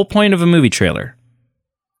the whole point of a movie trailer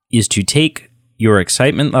is to take your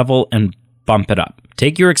excitement level and bump it up.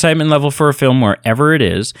 Take your excitement level for a film wherever it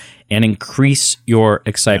is and increase your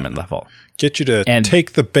excitement level. Get you to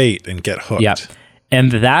take the bait and get hooked. Yeah.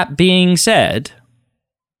 And that being said,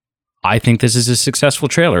 I think this is a successful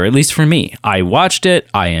trailer, at least for me. I watched it.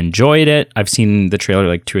 I enjoyed it. I've seen the trailer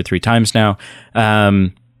like 2 or 3 times now.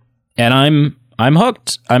 And I'm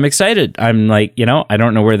hooked. I'm excited. I'm like, I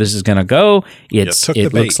don't know where this is going to go.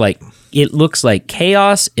 It looks like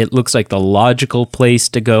chaos. It looks like the logical place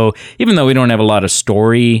to go, even though we don't have a lot of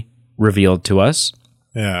story revealed to us.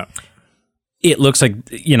 Yeah. It looks like,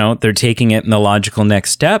 they're taking it in the logical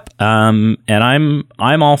next step. And I'm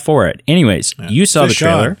all for it. Anyways, You saw the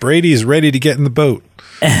trailer. Brady's ready to get in the boat.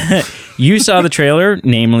 You saw the trailer,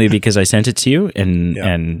 namely because I sent it to you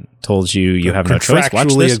and told you have no choice.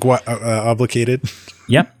 Watch this. Obligated.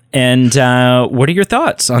 Yep. And what are your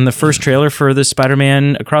thoughts on the first trailer for the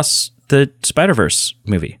Spider-Man Across the Spider-Verse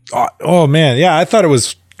movie? Oh man, yeah, I thought it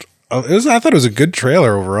was a good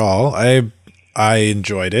trailer overall. I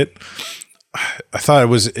enjoyed it. I thought it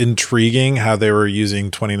was intriguing how they were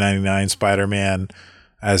using 2099 Spider-Man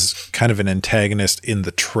as kind of an antagonist in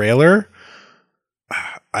the trailer.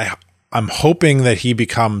 I'm hoping that he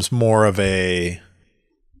becomes more of a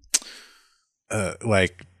that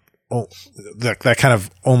kind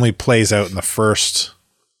of only plays out in the first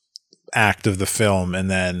act of the film,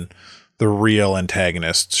 and then the real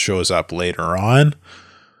antagonist shows up later on.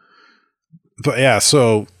 But yeah,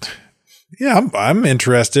 so yeah, I'm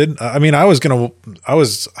interested. I mean, I was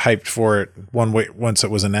hyped for it once it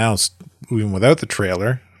was announced, even without the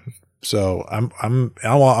trailer. So I'm in.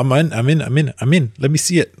 Let me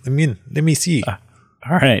see it. Let me see. All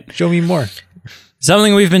right. Show me more.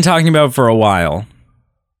 Something we've been talking about for a while,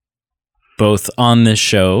 both on this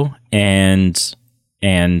show and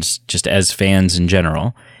just as fans in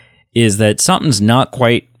general, is that something's not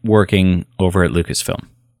quite working over at Lucasfilm.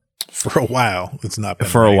 For a while, it's not been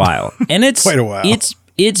for a while, and it's quite a while.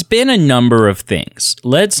 It's been a number of things.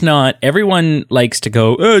 Let's not. Everyone likes to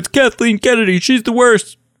go, "Oh, it's Kathleen Kennedy. She's the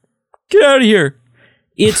worst. Get out of here."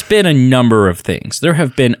 It's been a number of things. There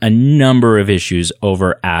have been a number of issues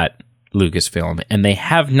over at Lucasfilm, and they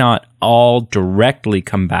have not all directly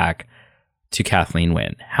come back to Kathleen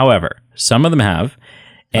Wynne. However, some of them have.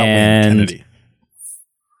 Kennedy.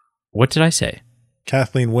 What did I say?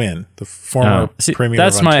 Kathleen Wynne, the former premier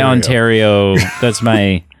that's of my Ontario. That's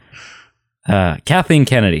my Kathleen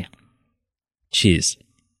Kennedy. Jeez.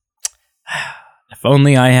 If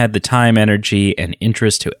only I had the time, energy, and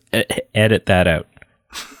interest to edit that out.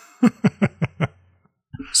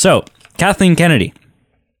 So, Kathleen Kennedy.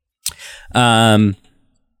 Yeah,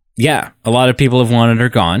 a lot of people have wanted her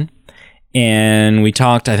gone. And we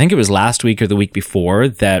talked, I think it was last week or the week before,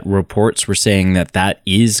 that reports were saying that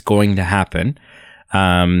is going to happen,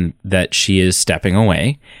 that she is stepping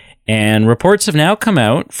away. And reports have now come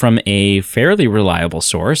out from a fairly reliable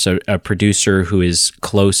source, a producer who is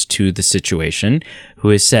close to the situation, who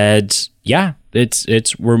has said, yeah,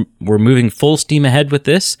 we're moving full steam ahead with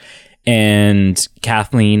this. And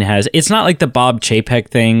Kathleen it's not like the Bob Chapek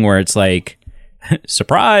thing where it's like,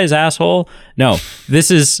 surprise, asshole. No, this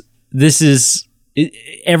is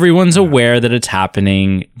everyone's aware that it's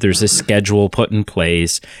happening. There's a schedule put in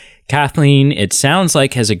place. Kathleen, it sounds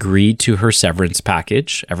like, has agreed to her severance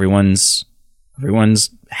package. Everyone's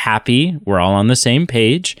happy. We're all on the same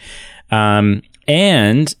page. And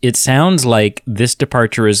it sounds like this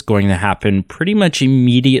departure is going to happen pretty much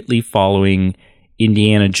immediately following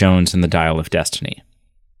Indiana Jones and the Dial of Destiny.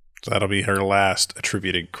 So that'll be her last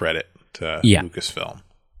attributed credit to Lucasfilm.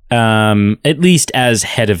 At least as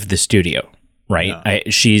head of the studio, right? Yeah.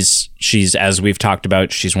 She's as we've talked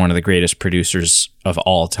about, she's one of the greatest producers of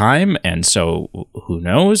all time, and so who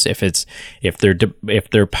knows if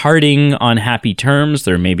they're parting on happy terms,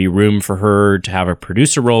 there may be room for her to have a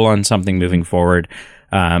producer role on something moving forward.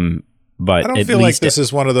 But I don't feel like this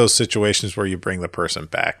is one of those situations where you bring the person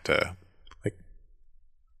back to like.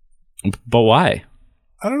 But why?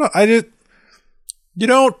 I don't know.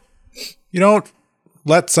 You don't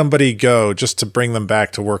let somebody go just to bring them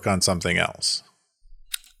back to work on something else.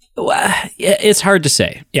 Well, it's hard to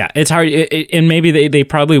say. Yeah, it's hard. And maybe they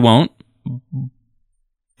probably won't.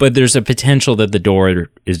 But there's a potential that the door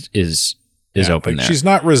is open there. She's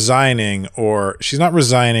not resigning or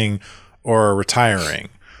retiring.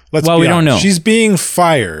 We don't know. She's being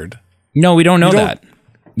fired. No, we don't know that.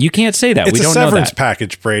 You can't say that. It's a severance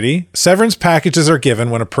package, Brady. Severance packages are given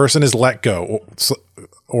when a person is let go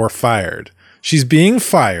or fired. She's being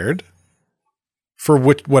fired for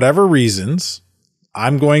whatever reasons.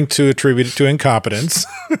 I'm going to attribute it to incompetence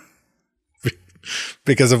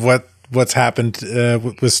because of what's happened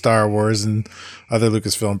with Star Wars and other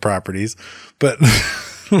Lucasfilm properties. But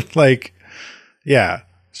like, yeah,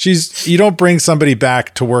 You don't bring somebody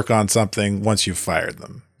back to work on something once you've fired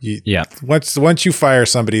them. Once you fire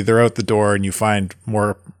somebody, they're out the door, and you find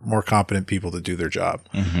more competent people to do their job.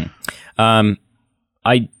 Mm-hmm.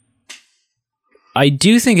 I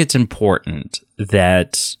do think it's important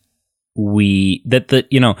that whenever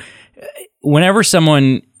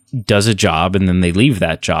someone does a job and then they leave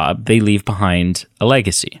that job, they leave behind a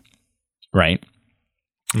legacy, right?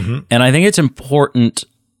 Mm-hmm. And I think it's important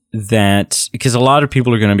that, because a lot of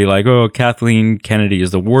people are going to be like, oh, Kathleen Kennedy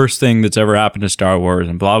is the worst thing that's ever happened to Star Wars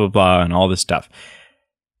and blah, blah, blah, and all this stuff.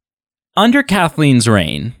 Under Kathleen's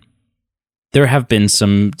reign, there have been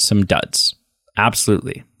some duds.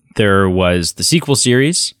 Absolutely. There was the sequel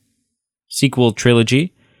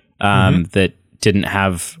trilogy, that didn't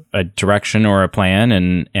have a direction or a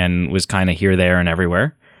plan and was kind of here, there, and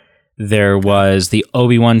everywhere. There was the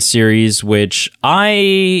Obi-Wan series, which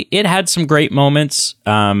it had some great moments,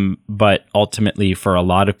 but ultimately for a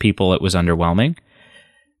lot of people it was underwhelming.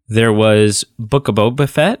 There was Book of Boba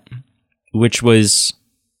Fett, which was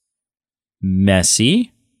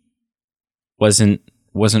messy. Wasn't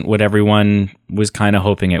what everyone was kind of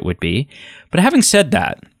hoping it would be. But having said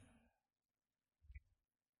that,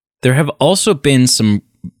 there have also been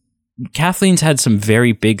Kathleen's had some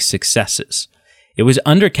very big successes. It was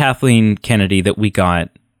under Kathleen Kennedy that we got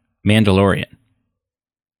Mandalorian.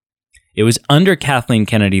 It was under Kathleen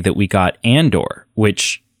Kennedy that we got Andor,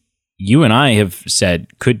 which you and I have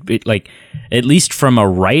said could be, like, at least from a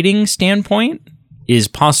writing standpoint, is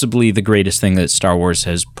possibly the greatest thing that Star Wars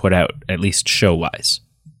has put out, at least show-wise.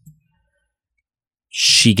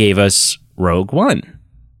 She gave us Rogue One,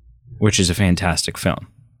 which is a fantastic film.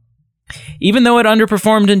 Even though it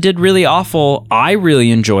underperformed and did really awful, I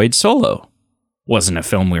really enjoyed Solo. Wasn't a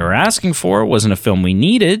film we were asking for, wasn't a film we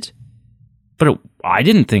needed, but I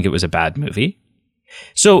didn't think it was a bad movie.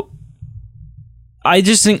 So I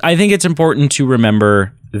think it's important to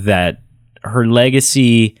remember that her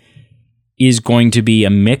legacy is going to be a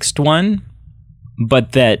mixed one,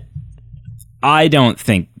 but that I don't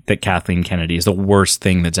think that Kathleen Kennedy is the worst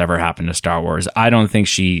thing that's ever happened to Star Wars. I don't think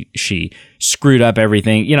she screwed up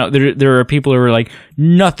everything. You know, there are people who are like,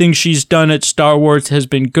 nothing she's done at Star Wars has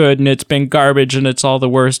been good and it's been garbage and it's all the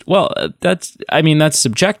worst. Well, that's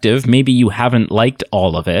subjective. Maybe you haven't liked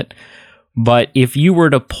all of it. But if you were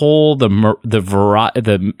to poll the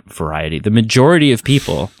majority of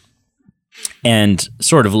people and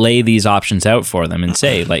sort of lay these options out for them and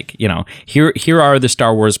say, like, you know, here are the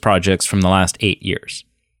Star Wars projects from the last 8 years.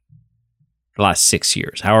 The last 6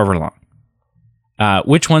 years, however long.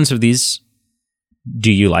 Which ones of these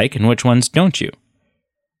do you like and which ones don't you?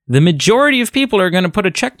 The majority of people are going to put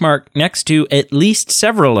a check mark next to at least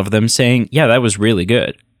several of them saying, yeah, that was really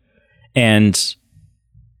good. And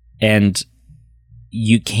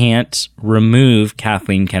you can't remove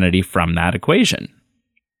Kathleen Kennedy from that equation.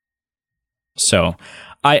 So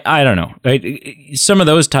I don't know. Some of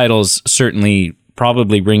those titles certainly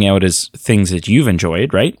probably ring out as things that you've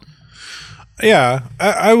enjoyed, right? Yeah,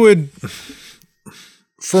 I would,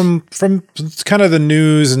 from kind of the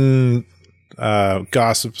news and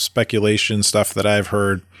gossip, speculation stuff that I've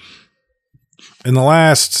heard in the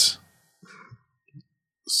last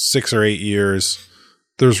 6 or 8 years,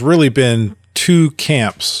 there's really been 2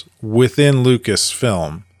 camps within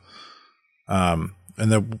Lucasfilm. And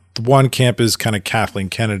the one camp is kind of Kathleen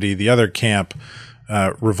Kennedy. The other camp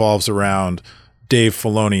revolves around Dave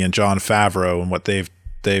Filoni and Jon Favreau and what they've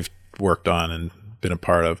worked on and been a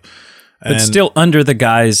part of. But still under the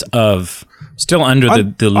guise of,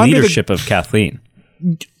 the leadership of Kathleen.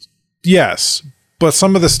 Yes. But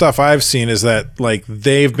some of the stuff I've seen is that, like,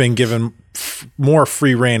 they've been given more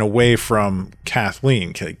free reign away from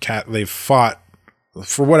Kathleen. They've fought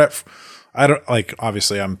for what I don't like.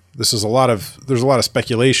 Obviously, there's a lot of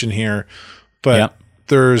speculation here, but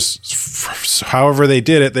there's however they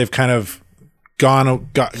did it, they've kind of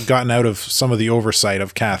gotten out of some of the oversight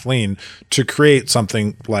of Kathleen to create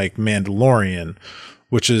something like Mandalorian,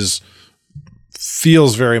 which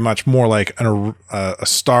feels very much more like a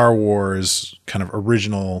Star Wars kind of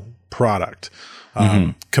original product.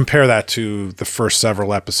 Compare that to the first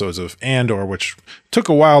several episodes of Andor, which took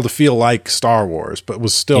a while to feel like Star Wars, but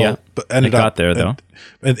was still ended up there though.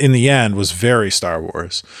 In the end, was very Star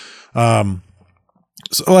Wars.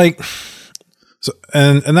 And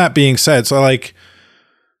that being said, so like,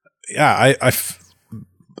 yeah,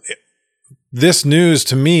 this news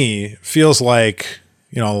to me feels like,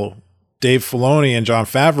 you know, Dave Filoni and Jon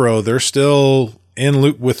Favreau, they're still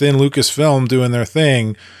within Lucasfilm doing their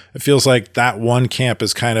thing. It feels like that one camp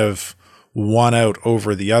is kind of won out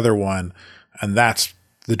over the other one, and that's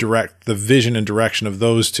the vision and direction of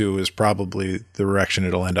those two is probably the direction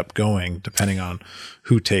it'll end up going, depending on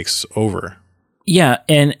who takes over. Yeah,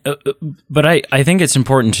 and but I think it's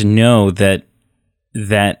important to know that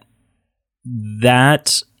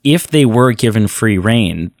if they were given free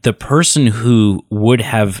reign, the person who would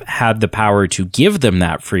have had the power to give them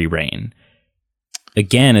that free reign,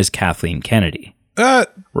 again, is Kathleen Kennedy. Right.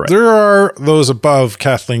 There are those above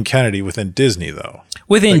Kathleen Kennedy within Disney, though.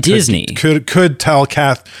 Within Disney, could tell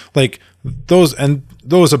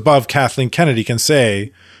those above Kathleen Kennedy can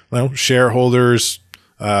say, shareholders,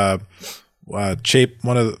 Chape,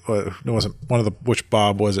 which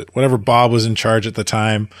Bob was it? Whatever Bob was in charge at the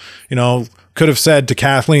time, could have said to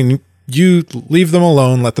Kathleen, "You leave them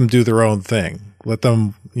alone, let them do their own thing, let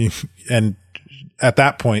them." And at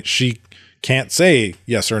that point, she can't say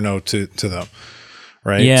yes or no to them.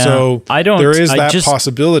 Right. Yeah, so there is that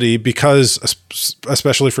possibility, because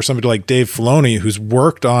especially for somebody like Dave Filoni, who's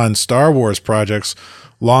worked on Star Wars projects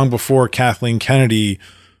long before Kathleen Kennedy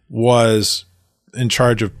was in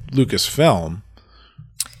charge of Lucasfilm.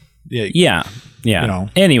 Yeah.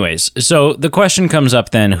 Anyways, so the question comes up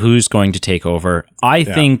then, who's going to take over? I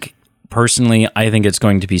think personally, it's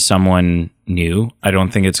going to be someone new. I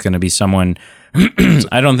don't think it's going to be someone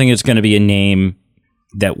I don't think it's going to be a name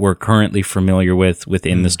that we're currently familiar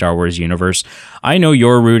within the Star Wars universe. I know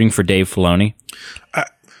you're rooting for Dave Filoni.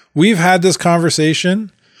 We've had this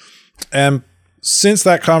conversation, and since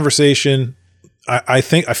that conversation, I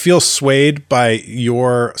think I feel swayed by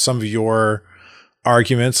some of your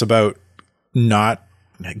arguments about not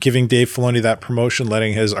giving Dave Filoni that promotion,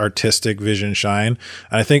 letting his artistic vision shine.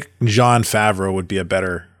 And I think Jon Favreau would be a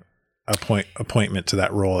better appointment to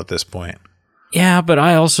that role at this point. Yeah, but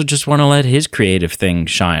I also just want to let his creative thing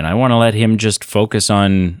shine. I want to let him just focus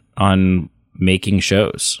on making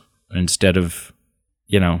shows instead of,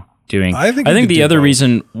 doing. I think the other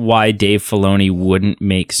reason why Dave Filoni wouldn't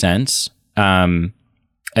make sense, and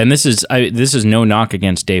this is no knock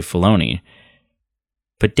against Dave Filoni,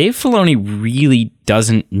 but Dave Filoni really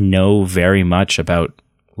doesn't know very much about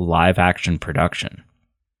live action production.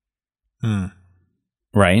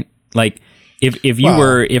 Right? Like,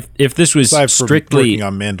 If this was strictly working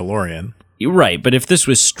on Mandalorian, right? But if this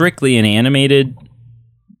was strictly an animated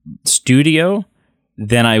studio,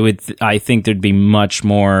 then I think there'd be much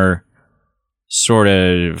more sort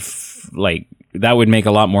of like that would make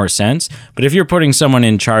a lot more sense. But if you're putting someone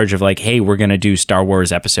in charge of like, hey, we're going to do Star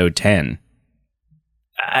Wars Episode 10,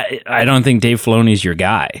 I don't think Dave Filoni's your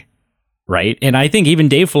guy, right? And I think even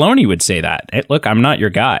Dave Filoni would say that. Hey, look, I'm not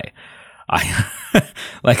your guy.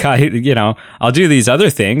 I'll do these other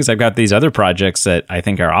things. I've got these other projects that I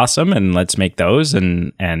think are awesome, and let's make those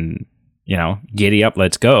and giddy up,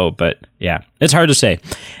 let's go. But yeah, it's hard to say.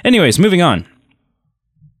 Anyways, moving on.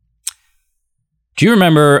 Do you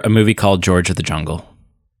remember a movie called George of the Jungle?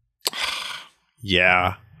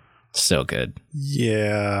 Yeah. So good.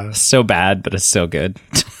 Yeah. So bad, but it's so good.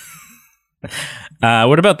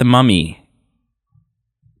 What about The Mummy?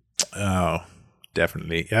 Oh,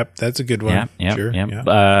 definitely. Yep, that's a good one. Yeah, sure. Yep.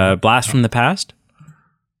 Yeah. Blast from the Past?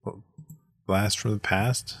 Blast from the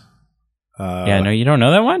Past? No, you don't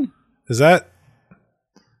know that one? That's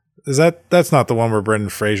not the one where Brendan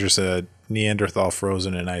Fraser said Neanderthal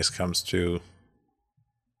frozen in ice comes to.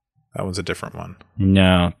 That one's a different one.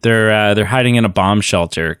 No, they're hiding in a bomb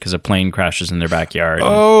shelter because a plane crashes in their backyard.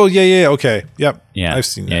 Oh, yeah, okay, yep, yeah, I've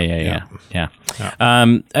seen that. Yeah.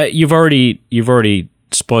 You've already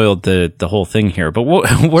spoiled the whole thing here, but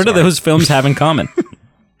what do those films have in common?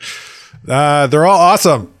 They're all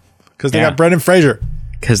awesome because they got Brendan Fraser.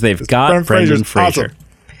 Because they've got Brendan Fraser.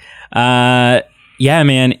 Awesome. Yeah,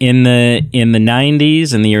 man. In the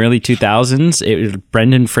 90s and the early 2000s,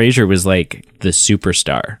 Brendan Fraser was like the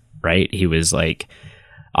superstar. Right? He was like,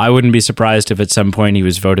 I wouldn't be surprised if at some point he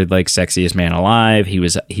was voted like sexiest man alive. He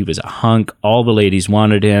was a hunk. All the ladies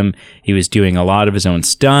wanted him. He was doing a lot of his own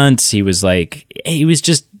stunts. He was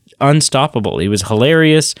just unstoppable. He was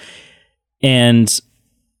hilarious, and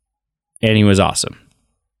he was awesome.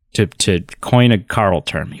 To coin a Carl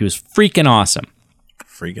term, he was freaking awesome.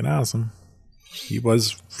 Freaking awesome. He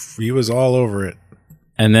was all over it.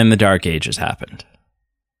 And then the Dark Ages happened.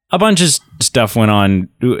 A bunch of stuff went on,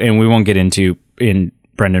 and we won't get into in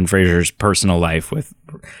Brendan Fraser's personal life with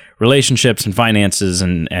relationships and finances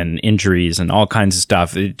and injuries and all kinds of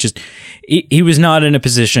stuff. He was not in a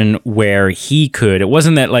position where he could. It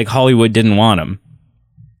wasn't that like Hollywood didn't want him.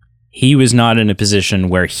 He was not in a position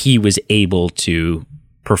where he was able to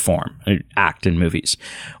perform, act in movies.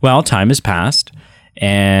 Well, time has passed,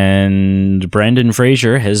 and Brendan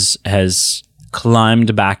Fraser has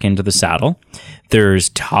climbed back into the saddle. There's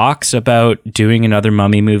talks about doing another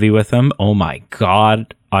Mummy movie with him. Oh my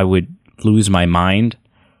God, I would lose my mind.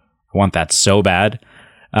 I want that so bad.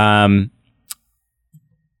 But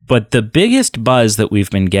the biggest buzz that we've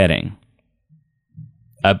been getting,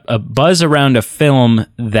 a buzz around a film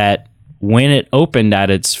that when it opened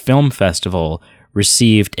at its film festival,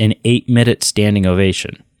 received an 8-minute standing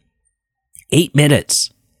ovation. 8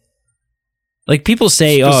 minutes. Like people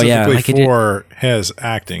say, oh yeah, like for his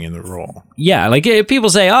acting in the role. Yeah, like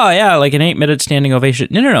people say, oh yeah, like an 8-minute standing ovation.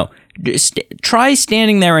 No. Try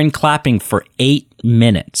standing there and clapping for 8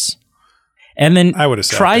 minutes. And then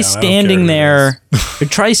try standing there.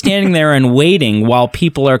 Try standing there and waiting while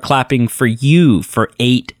people are clapping for you for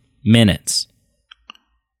 8 minutes.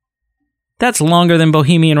 That's longer than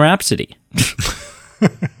Bohemian Rhapsody.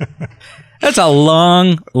 That's a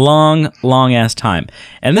long ass time.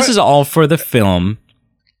 And this is all for the film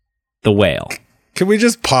The Whale. Can we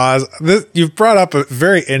just pause? You've brought up a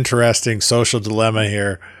very interesting social dilemma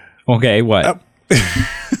here. Okay, what?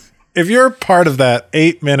 If you're part of that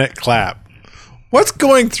 8-minute clap, what's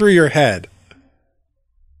going through your head?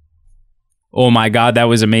 Oh my God, that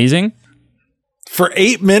was amazing. For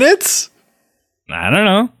 8 minutes? I don't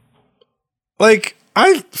know. Like,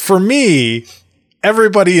 for me,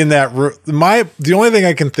 everybody in that room, the only thing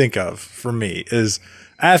I can think of for me is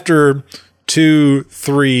after 2,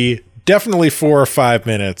 3, definitely 4 or 5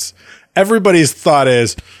 minutes, everybody's thought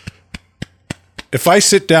is, if I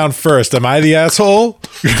sit down first, am I the asshole?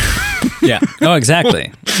 Yeah. Oh,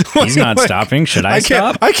 exactly. He's not stopping. Should I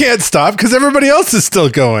stop? I can't stop because everybody else is still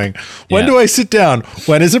going. When do I sit down?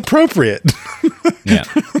 When is appropriate? Yeah.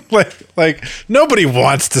 like nobody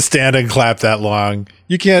wants to stand and clap that long.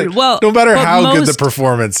 You can't. Well, no matter how good the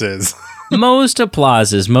performance is. Most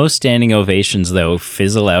applauses, most standing ovations, though,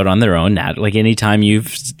 fizzle out on their own. Like anytime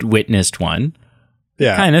you've witnessed one,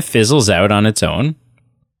 it kind of fizzles out on its own.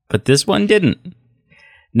 But this one didn't.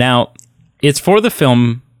 Now, it's for the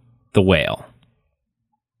film The Whale.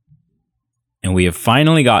 And we have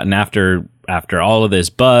finally gotten, after all of this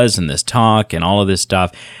buzz and this talk and all of this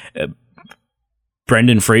stuff,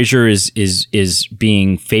 Brendan Fraser is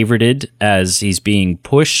being favorited as he's being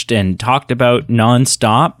pushed and talked about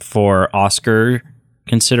nonstop for Oscar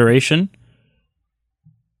consideration.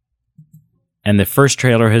 And the first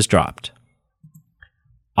trailer has dropped.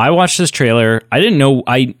 I watched this trailer. I didn't know.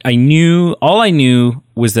 All I knew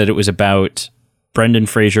was that it was about Brendan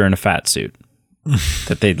Fraser in a fat suit.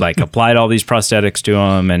 That they'd like applied all these prosthetics to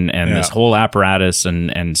him and this whole apparatus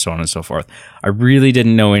and so on and so forth. I really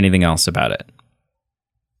didn't know anything else about it.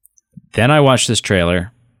 Then I watched this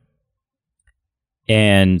trailer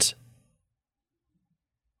and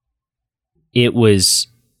it was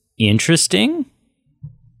interesting.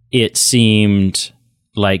 It seemed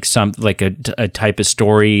like a type of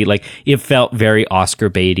story. Like it felt very Oscar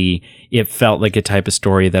baity. It felt like a type of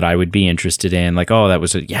story that I would be interested in. Like, oh, that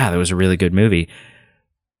was a really good movie.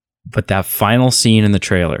 But that final scene in the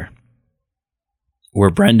trailer where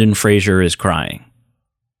Brendan Fraser is crying,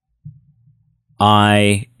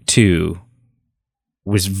 I too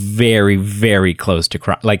was very, very close to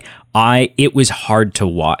crying. Like it was hard to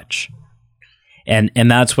watch.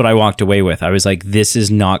 And that's what I walked away with. I was like, this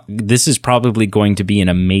is probably going to be an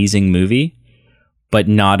amazing movie, but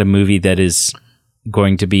not a movie that is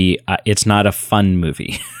going to be, it's not a fun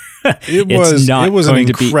movie. It was an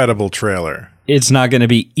incredible trailer. It's not going to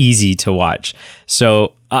be easy to watch.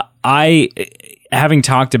 So I having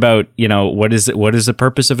talked about, what is the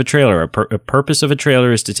purpose of a trailer? A purpose of a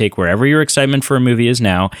trailer is to take wherever your excitement for a movie is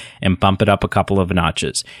now and bump it up a couple of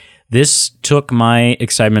notches. This took my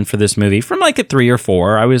excitement for this movie from like a 3 or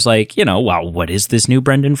 4. I was like, wow, what is this new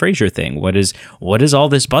Brendan Fraser thing? What is all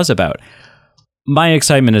this buzz about? My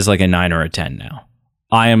excitement is like a 9 or a 10 now.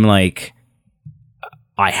 I am like,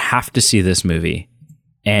 I have to see this movie.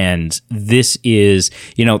 And this is,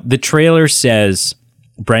 the trailer says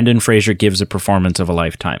Brendan Fraser gives a performance of a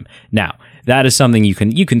lifetime. Now, that is something you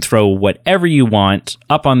can throw whatever you want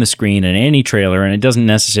up on the screen in any trailer, and it doesn't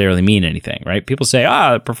necessarily mean anything, right? People say,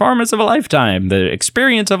 performance of a lifetime, the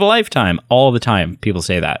experience of a lifetime, all the time. People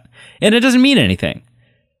say that, and it doesn't mean anything.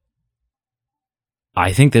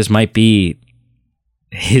 I think this might be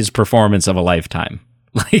his performance of a lifetime.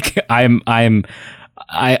 Like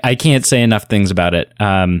I can't say enough things about it.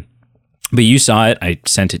 But you saw it. I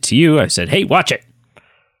sent it to you. I said, hey, watch it.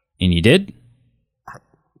 And you did.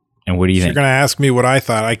 And what do you think? You're going to ask me what I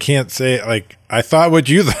thought. I can't say, I thought what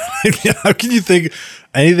you thought. How can you think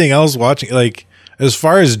anything else watching? Like, as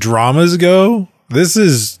far as dramas go, this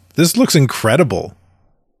looks incredible.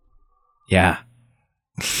 Yeah.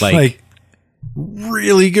 Like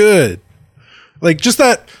really good. Like, just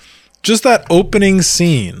that, just that opening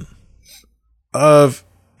scene of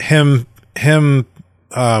him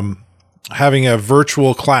having a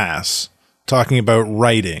virtual class talking about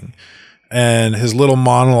writing and his little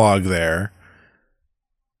monologue there.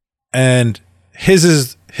 And his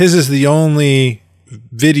is the only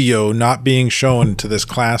video not being shown to this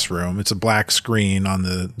classroom. It's a black screen on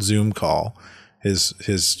the Zoom call.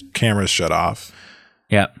 His camera's shut off.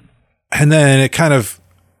 Yeah. And then it kind of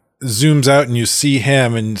zooms out and you see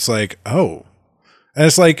him and it's like, oh. And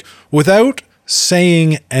it's like, without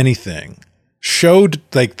saying anything, showed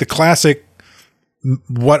like the classic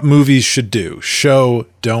what movies should do. Show,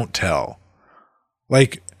 don't tell.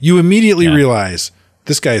 Like, you immediately realize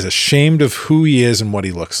this guy is ashamed of who he is and what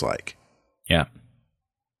he looks like. Yeah.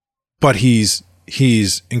 But he's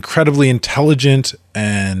incredibly intelligent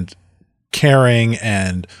and caring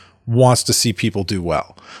and wants to see people do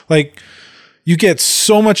well. Like, you get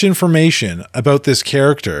so much information about this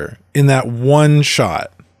character in that one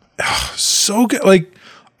shot. Oh, so good. Like,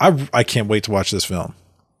 I can't wait to watch this film.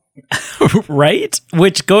 Right?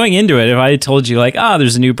 Which, going into it, if I had told you like,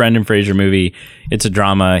 there's a new Brendan Fraser movie, it's a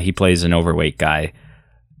drama, he plays an overweight guy,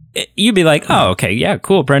 you'd be like, oh, okay, yeah,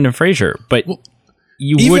 cool, Brendan Fraser. But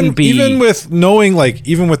wouldn't be... Even with knowing, like,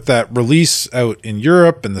 even with that release out in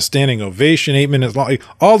Europe and the standing ovation, 8 minutes long, like,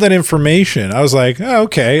 all that information, I was like, oh,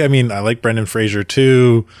 okay. I mean, I like Brendan Fraser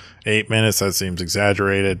too. 8 minutes, that seems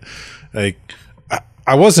exaggerated. Like,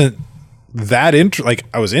 I wasn't that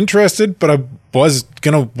I was interested, but I was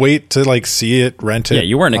gonna wait to like see it, rent it. Yeah,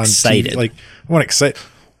 you weren't excited. TV. Like, I wasn't excited.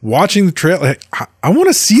 Watching the trailer, like, I want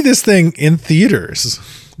to see this thing in theaters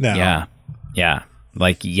now. Yeah,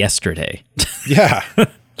 like yesterday. Yeah,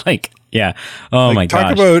 like, yeah. Oh, like, my gosh.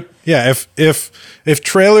 Talk about if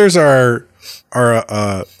trailers are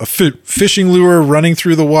a fishing lure running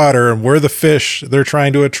through the water and we're the fish they're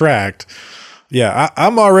trying to attract. Yeah,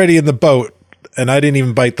 I'm already in the boat. And I didn't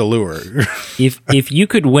even bite the lure. If you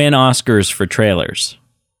could win Oscars for trailers,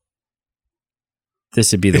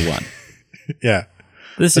 this would be the one. Yeah.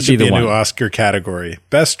 This would be the one. New Oscar category.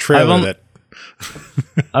 Best trailer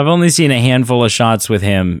I've only seen a handful of shots with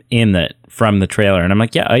him from the trailer. And I'm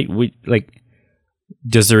like,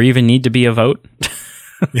 does there even need to be a vote?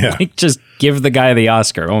 Yeah. Like, just give the guy the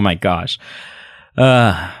Oscar. Oh my gosh.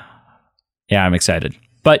 Yeah, I'm excited.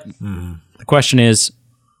 But the question is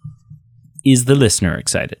the listener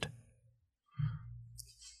excited?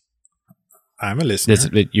 I'm a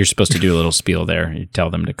listener. You're supposed to do a little spiel there. You tell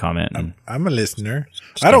them to comment. I'm a listener.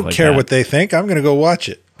 I don't care what they think. I'm going to go watch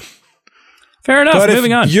it. Fair enough. But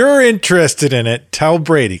moving on. If you're interested in it, tell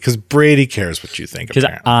Brady, because Brady cares what you think. Because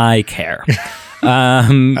I care.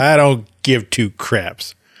 I don't give two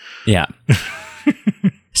craps. Yeah.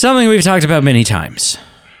 Something we've talked about many times.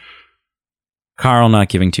 Carl not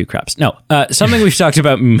giving two craps. No, something we've talked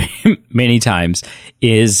about many times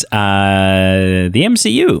is the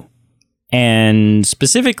MCU, and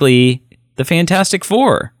specifically the Fantastic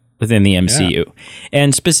Four within the MCU,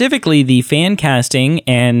 and specifically the fan casting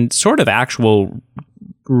and sort of actual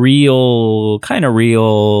real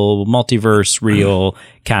multiverse real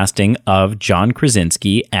casting of John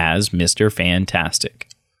Krasinski as Mr. Fantastic.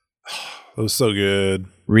 That was so good.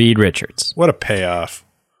 Reed Richards. What a payoff.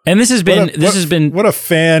 And this has been what a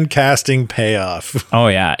fan casting payoff. Oh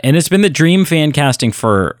yeah, and it's been the dream fan casting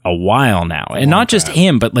for a while now, and not just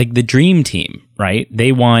him, but like the dream team, right?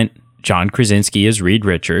 They want John Krasinski as Reed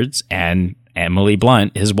Richards and Emily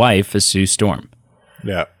Blunt, his wife, as Sue Storm.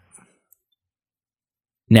 Yeah.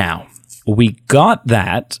 Now we got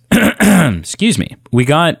that. Excuse me. We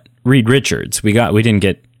got Reed Richards. We didn't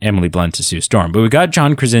get Emily Blunt as Sue Storm, but we got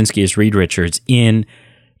John Krasinski as Reed Richards in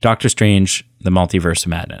Doctor Strange, The Multiverse of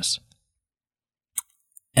Madness.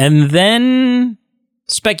 And then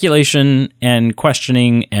speculation and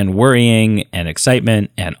questioning and worrying and excitement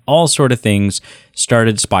and all sort of things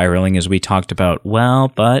started spiraling as we talked about, well,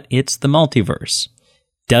 but it's the multiverse.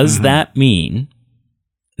 Does that mean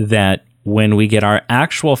that when we get our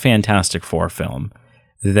actual Fantastic Four film,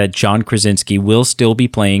 that John Krasinski will still be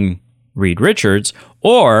playing Reed Richards,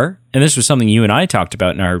 or, and this was something you and I talked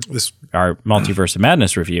about in our Multiverse of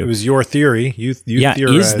Madness review. It was your theory. You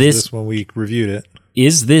theorized this when we reviewed it.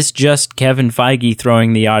 Is this just Kevin Feige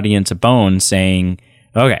throwing the audience a bone saying,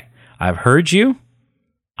 okay, I've heard you.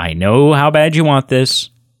 I know how bad you want this.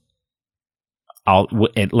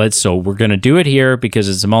 So we're going to do it here because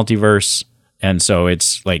it's a multiverse. And so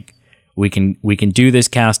it's like, we can do this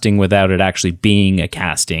casting without it actually being a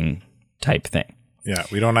casting type thing. Yeah,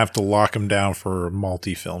 we don't have to lock him down for a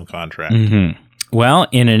multi-film contract. Mm-hmm. Well,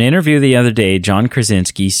 in an interview the other day, John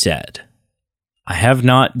Krasinski said,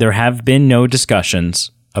 there have been no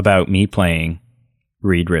discussions about me playing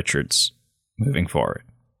Reed Richards moving forward.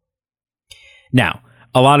 Now,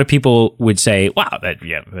 a lot of people would say, wow, that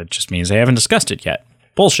just means they haven't discussed it yet.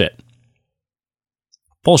 Bullshit.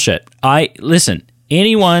 Listen,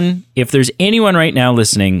 if there's anyone right now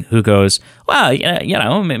listening who goes, well,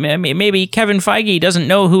 maybe Kevin Feige doesn't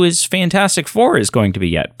know who his Fantastic Four is going to be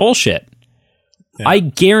yet. Bullshit. Yeah. I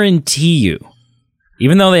guarantee you,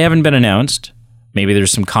 even though they haven't been announced, maybe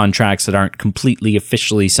there's some contracts that aren't completely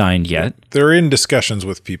officially signed yet. They're in discussions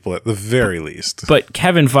with people at the very least. But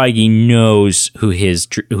Kevin Feige knows who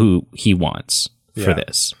he wants for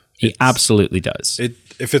this. He absolutely does.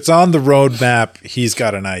 If it's on the roadmap, he's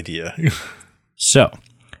got an idea. So,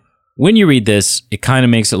 when you read this, it kind of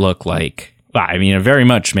makes it look like, it very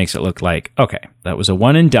much makes it look like, okay, that was a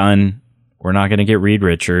one and done. We're not going to get Reed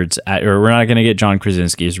Richards, or we're not going to get John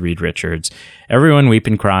Krasinski as Reed Richards. Everyone weep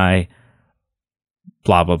and cry,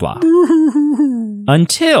 blah, blah, blah.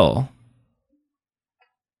 Until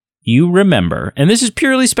you remember, and this is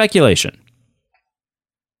purely speculation,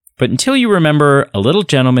 but until you remember a little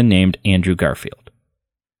gentleman named Andrew Garfield,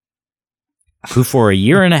 who for a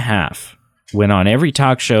year and a half went on every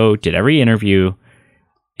talk show, did every interview,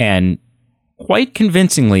 and quite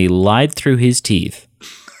convincingly lied through his teeth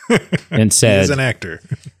and said, he's an actor.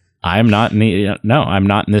 I'm not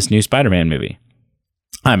in this new Spider-Man movie.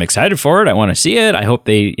 I'm excited for it. I want to see it. I hope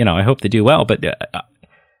they do well, but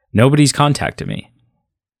nobody's contacted me.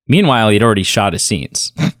 Meanwhile, he'd already shot his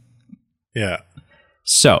scenes. Yeah.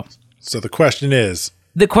 So the question is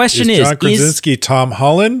John Krasinski Tom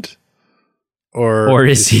Holland? Or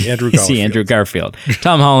is he Andrew Garfield? Is he Andrew Garfield?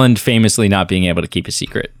 Tom Holland famously not being able to keep a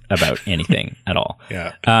secret about anything at all.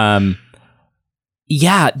 Yeah.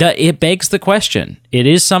 It begs the question. It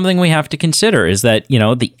is something we have to consider, is that,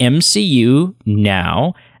 the MCU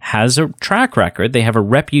now has a track record. They have a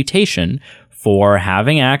reputation for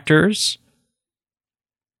having actors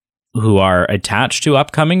who are attached to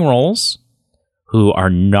upcoming roles, who are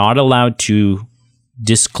not allowed to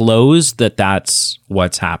disclose that that's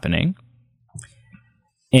what's happening.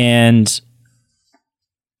 And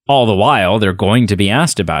all the while, they're going to be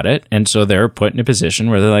asked about it. And so they're put in a position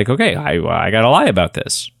where they're like, okay, I got to lie about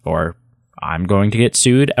this, or I'm going to get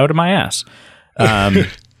sued out of my ass.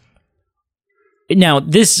 Now,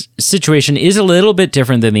 this situation is a little bit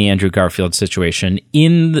different than the Andrew Garfield situation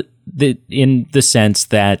in the sense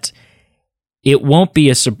that it won't be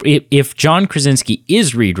if John Krasinski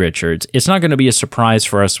is Reed Richards, it's not going to be a surprise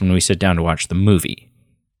for us when we sit down to watch the movie,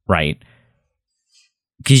 right?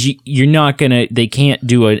 Because you're not gonna, they can't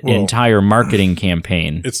do an entire marketing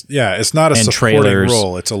campaign. It's not a supporting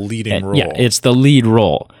role; it's a leading role. Yeah, it's the lead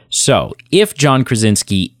role. So if John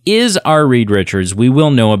Krasinski is our Reed Richards, we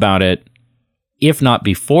will know about it. If not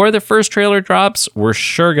before the first trailer drops, we're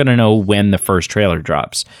sure gonna know when the first trailer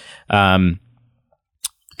drops. But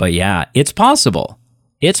yeah, it's possible.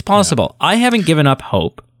 It's possible. Yeah. I haven't given up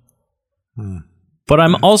hope, but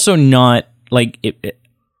I'm also not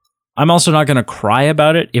I'm also not going to cry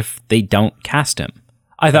about it if they don't cast him.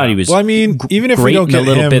 I thought he was. Well, I mean, even if we don't get a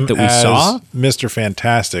little him bit that we saw, Mr.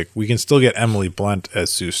 Fantastic, we can still get Emily Blunt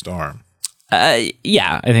as Sue Storm. I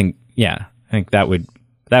think that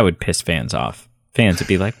would piss fans off. Fans would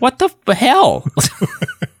be like, "What the hell?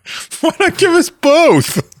 Why not give us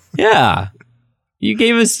both?" Yeah, you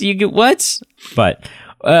get what? But.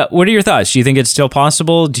 What are your thoughts? Do you think it's still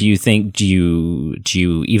possible? Do you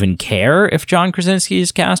even care if John Krasinski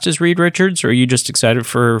is cast as Reed Richards, or are you just excited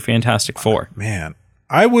for Fantastic Four? Man,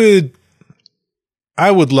 I would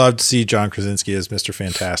love to see John Krasinski as Mr.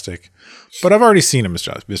 Fantastic, but I've already seen him as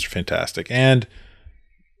Mr. Fantastic, and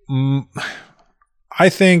I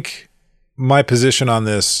think my position on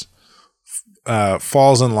this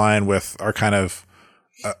falls in line with our kind of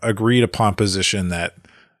agreed upon position that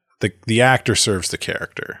the actor serves the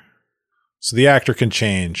character. So the actor can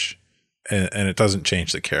change and it doesn't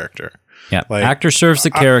change the character. Yeah. Actor serves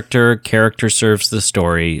the character, character serves the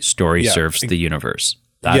story serves the universe.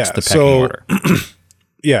 That's the pecking order.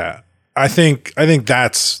 Yeah. I think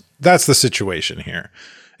that's the situation here.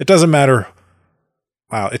 It doesn't matter.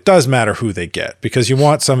 Wow. It does matter who they get, because you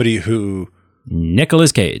want somebody who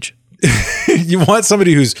Nicolas Cage. You want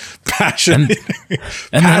somebody who's passionate,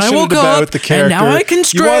 passionate about the character. And now I can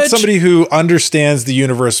stretch. You want somebody who understands the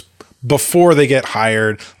universe before they get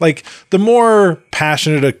hired. Like, the more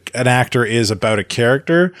passionate an actor is about a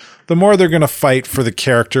character, the more they're going to fight for the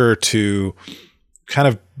character to kind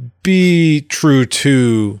of be true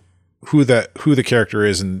to who the character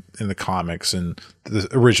is in the comics and the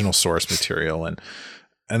original source material. And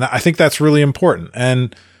I think that's really important.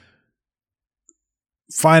 And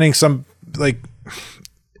finding some,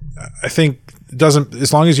 I think doesn't,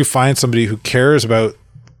 as long as you find somebody who cares about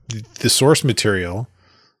the source material,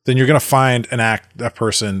 then you're going to find a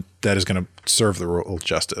person that is going to serve the role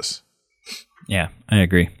justice. Yeah, I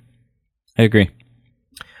agree. All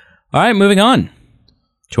right, moving on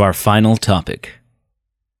to our final topic.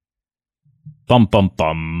 Bum, bum,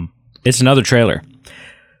 bum. It's another trailer.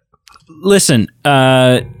 Listen,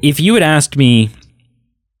 if you had asked me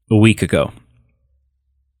a week ago,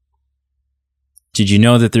 did you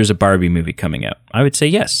know that there's a Barbie movie coming out? I would say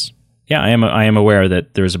yes. Yeah, I am aware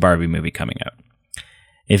that there's a Barbie movie coming out.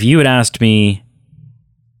 If you had asked me,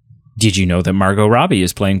 did you know that Margot Robbie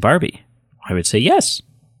is playing Barbie? I would say yes.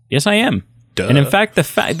 Yes, I am. Duh. And in fact, the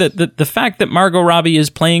fact that Margot Robbie is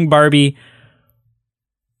playing Barbie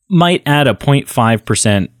might add a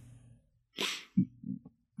 0.5%,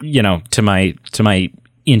 to my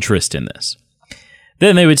interest in this.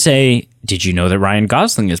 Then they would say, did you know that Ryan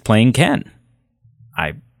Gosling is playing Ken?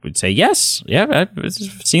 I would say yes. Yeah, I've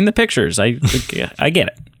seen the pictures. I get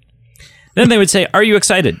it. Then they would say, are you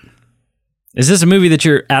excited? Is this a movie that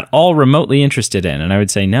you're at all remotely interested in? And I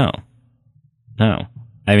would say no.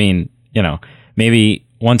 I mean, maybe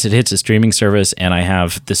once it hits a streaming service and I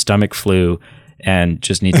have the stomach flu and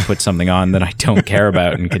just need to put something on that I don't care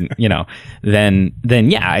about and can, then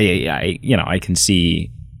yeah, I can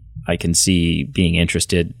see being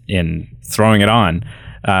interested in throwing it on.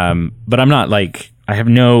 But I'm not I have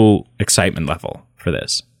no excitement level for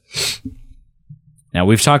this. Now,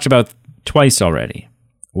 we've talked about twice already.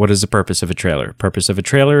 What is the purpose of a trailer? Purpose of a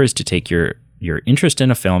trailer is to take your interest in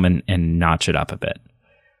a film and notch it up a bit.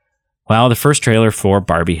 Well, the first trailer for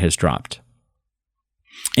Barbie has dropped.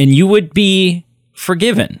 And you would be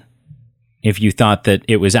forgiven if you thought that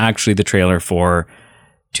it was actually the trailer for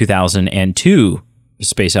 2002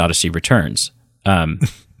 Space Odyssey Returns. But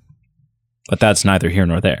that's neither here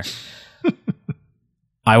nor there.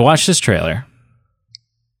 I watched this trailer.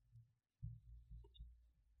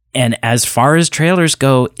 And as far as trailers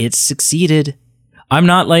go, it's succeeded. I'm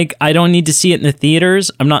not I don't need to see it in the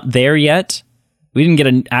theaters. I'm not there yet. We didn't get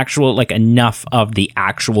an actual, enough of the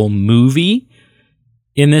actual movie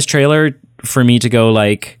in this trailer for me to go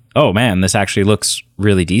oh man, this actually looks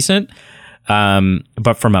really decent.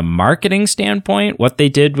 But from a marketing standpoint, what they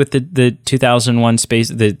did with the 2001 Space,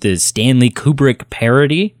 the Stanley Kubrick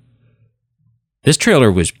parody, this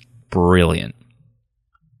trailer was brilliant.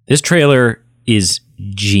 This trailer is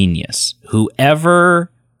genius.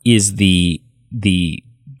 Whoever is the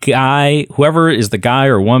guy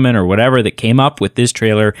or woman or whatever that came up with this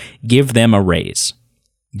trailer, give them a raise.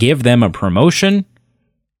 Give them a promotion.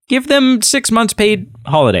 Give them 6 months paid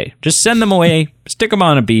holiday. Just send them away. Stick them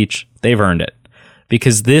on a beach. They've earned it.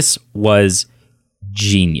 Because this was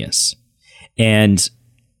genius. And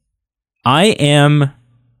I am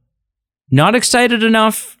not excited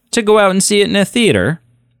enough to go out and see it in a theater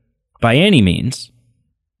by any means.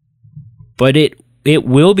 But it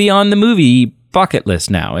will be on the movie bucket list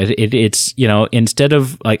now. It's instead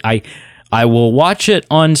of I will watch it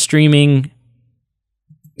on streaming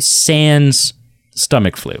sans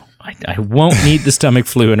stomach flu. I won't need the stomach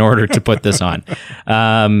flu in order to put this on.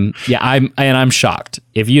 I'm shocked.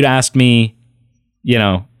 If you'd asked me,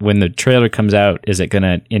 when the trailer comes out, is it going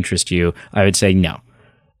to interest you? I would say no.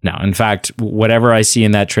 No. In fact, whatever I see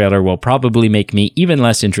in that trailer will probably make me even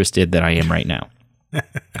less interested than I am right now.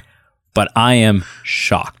 But I am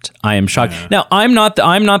shocked. Yeah. Now, I'm not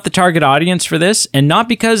the target audience for this, and not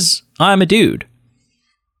because I'm a dude.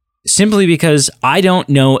 Simply because I don't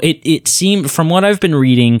know. It seemed, from what I've been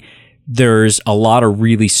reading, there's a lot of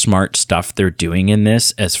really smart stuff they're doing in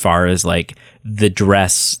this, as far as the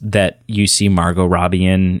dress that you see Margot Robbie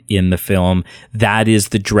in the film. That is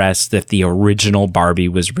the dress that the original Barbie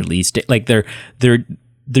was released.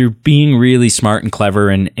 They're being really smart and clever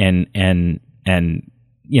and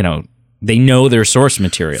they know their source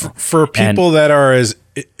material. For people that are as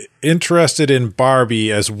interested in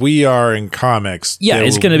Barbie as we are in comics, yeah,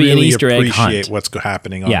 it's going to be an Easter egg hunt. Appreciate what's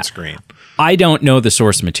happening on screen. I don't know the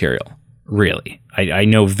source material, really. I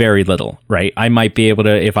know very little, right? I might be able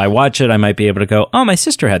to, if I watch it, I might be able to go, oh, my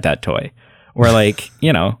sister had that toy. Or that's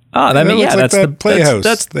the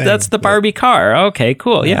Playhouse. That's the Barbie car. Okay,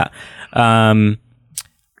 cool, yeah.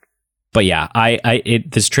 But yeah,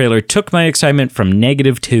 this trailer took my excitement from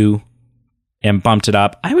 -2 and bumped it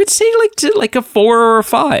up. I would say to a 4 or a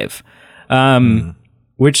 5,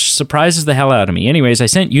 which surprises the hell out of me. Anyways, I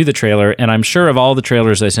sent you the trailer, and I'm sure of all the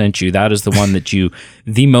trailers I sent you, that is the one that you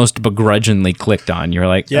the most begrudgingly clicked on. You're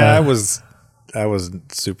like, yeah, I was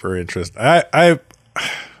super interested.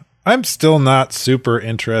 I'm still not super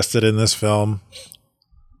interested in this film.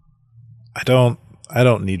 I don't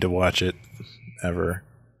need to watch it ever.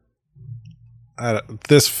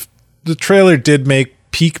 the trailer did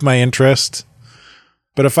pique my interest,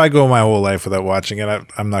 but if I go my whole life without watching it,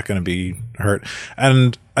 I'm not going to be hurt.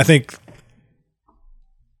 And I think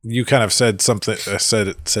you kind of said something.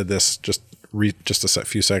 Said this just a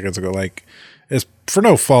few seconds ago. Like, it's for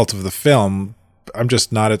no fault of the film. I'm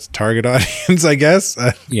just not its target audience, I guess.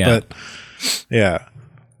 Yeah. But yeah.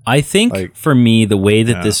 I think for me, the way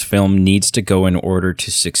that this film needs to go in order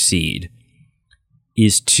to succeed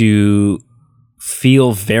is to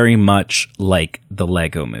feel very much like the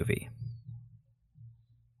Lego Movie.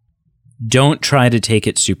 Don't try to take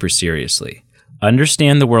it super seriously.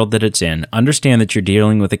 Understand the world that it's in. Understand that you're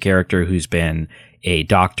dealing with a character who's been a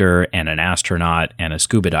doctor and an astronaut and a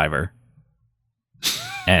scuba diver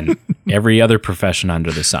and every other profession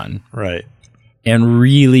under the sun. Right. And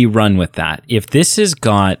really run with that. If this is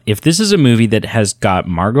a movie that has got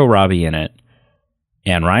Margot Robbie in it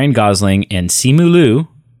and Ryan Gosling and Simu Liu,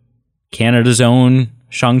 Canada's own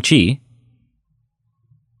Shang-Chi,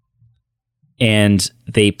 and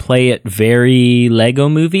they play it very Lego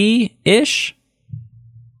Movie-ish,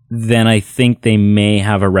 then I think they may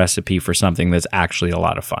have a recipe for something that's actually a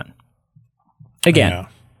lot of fun. Again,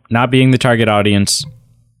 not being the target audience,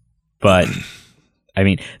 but I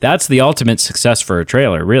mean, that's the ultimate success for a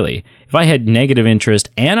trailer, really. If I had negative interest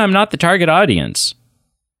and I'm not the target audience,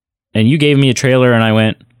 and you gave me a trailer and I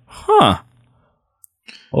went,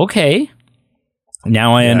 okay.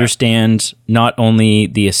 Now I understand not only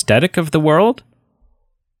the aesthetic of the world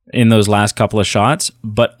in those last couple of shots,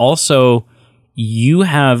 but also you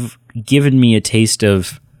have given me a taste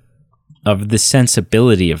of the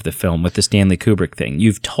sensibility of the film with the Stanley Kubrick thing.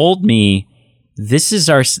 You've told me this is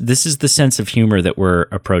the sense of humor that we're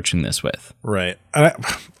approaching this with. Right.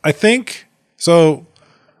 I think so.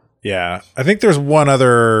 Yeah. I think there's one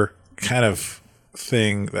other kind of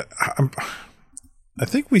thing that I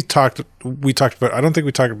think we talked about. I don't think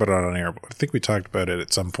we talked about it on air, but I think we talked about it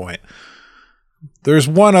at some point. There's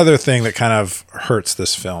one other thing that kind of hurts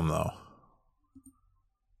this film, though,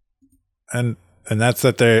 and that's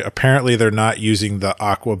that they're not using the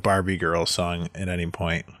Aqua Barbie Girl song at any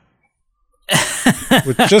point,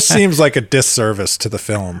 which just seems like a disservice to the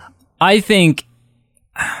film. I think,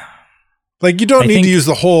 like, you don't need to use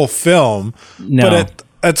the whole film, but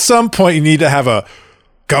at some point you need to have a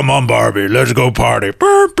 "Come on, Barbie, let's go party,"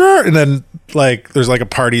 and then like there's like a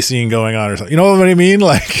party scene going on or something. You know what I mean?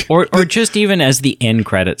 Like, or just even as the end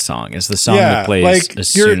credit song, as the song that plays like as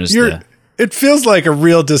soon as it feels like a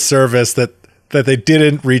real disservice that they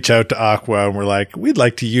didn't reach out to Aqua and were like, "We'd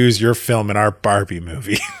like to use your film in our Barbie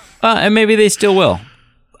movie." And maybe they still will.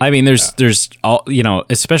 I mean, there's all,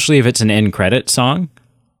 especially if it's an end credit song.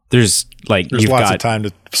 There's lots of time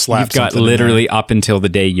to slap. You've got literally up until the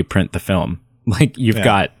day you print the film. Like you've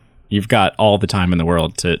got all the time in the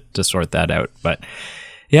world to sort that out. But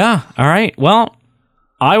yeah, all right. Well,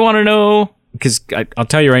 I want to know, because I'll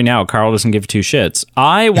tell you right now, Carl doesn't give two shits.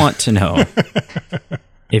 I want to know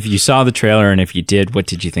if you saw the trailer, and if you did, what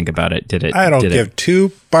did you think about it? I don't give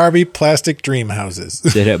two Barbie plastic dream houses.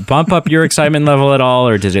 Did it bump up your excitement level at all,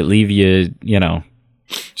 or did it leave you,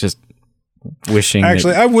 just wishing?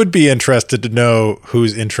 Actually, I would be interested to know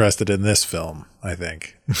who's interested in this film. I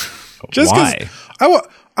think. Just why? I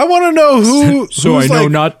want to know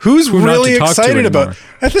who's really excited about.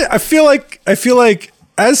 I feel like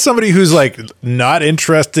as somebody who's like not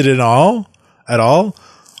interested at all,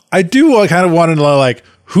 I do kind of want to know like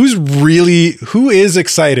who is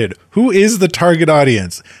excited, who is the target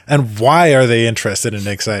audience, and why are they interested and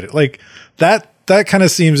excited? Like that kind of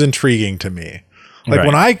seems intriguing to me. Like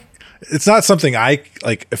when it's not something I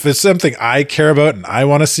like. If it's something I care about and I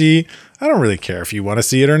want to see, I don't really care if you want to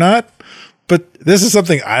see it or not. But this is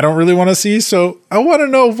something I don't really want to see, so I want to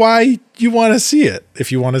know why you want to see it.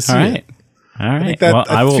 If you want to see it, all right.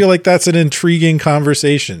 I feel like that's an intriguing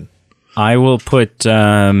conversation. I will put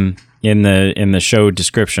in the show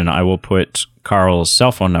description. I will put Carl's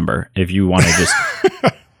cell phone number if you want to just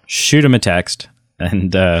shoot him a text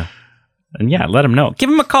and let him know. Give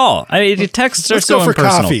him a call. Texts are so impersonal. Let's go for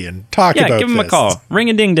coffee and talk about this. Yeah, give him a call. Ring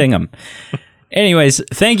a ding ding him. Anyways,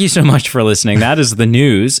 thank you so much for listening. That is the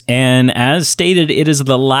news. And as stated, it is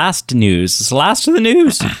the last news. It's the last of the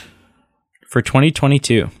news for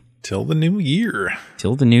 2022. Till the new year.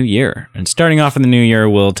 And starting off in the new year,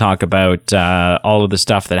 we'll talk about all of the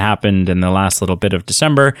stuff that happened in the last little bit of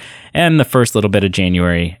December and the first little bit of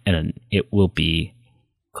January. And it will be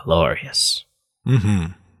glorious.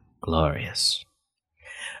 Mm-hmm. Glorious.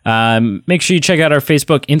 Make sure you check out our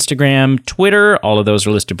Facebook, Instagram, Twitter. All of those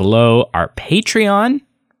are listed below. Our Patreon.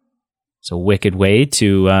 It's a wicked way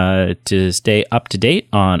to stay up to date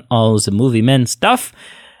on all the Movie Men stuff.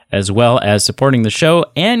 as well as supporting the show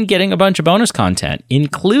and getting a bunch of bonus content,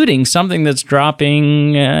 including something that's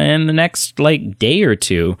dropping in the next day or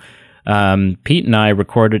two. Pete and I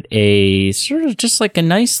recorded a sort of just like a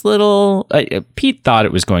nice little. Pete thought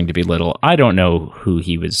it was going to be little. I don't know who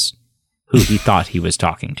he thought he was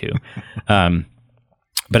talking to,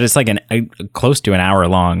 but it's like close to an hour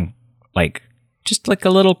long, just like a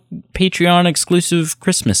little Patreon exclusive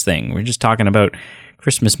Christmas thing. We're just talking about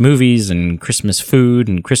Christmas movies and Christmas food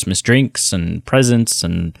and Christmas drinks and presents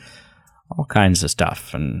and all kinds of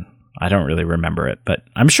stuff. And I don't really remember it, but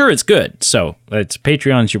I'm sure it's good. So it's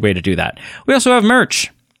Patreon's your way to do that. We also have merch.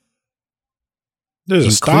 There's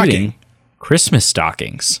a stocking. Christmas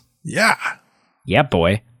stockings. Yeah. Yeah,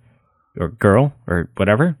 boy. Or girl or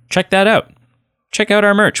whatever. Check that out. Check out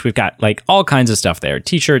our merch. We've got all kinds of stuff there.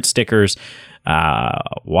 T-shirts, stickers,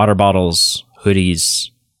 water bottles, hoodies,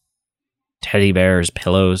 teddy bears,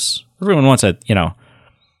 pillows. Everyone wants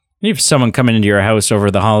if someone coming into your house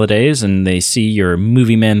over the holidays and they see your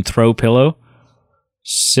Movie Men throw pillow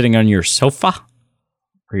sitting on your sofa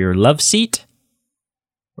or your love seat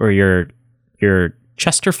or your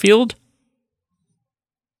Chesterfield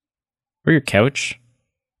or your couch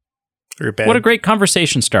or your bed. What a great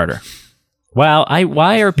conversation starter. Well,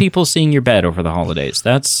 why are people seeing your bed over the holidays?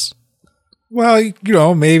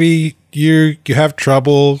 Maybe you have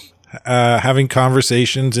trouble having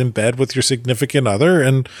conversations in bed with your significant other,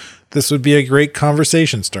 and this would be a great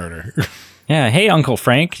conversation starter. Yeah. Hey, Uncle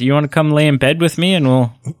Frank, do you want to come lay in bed with me and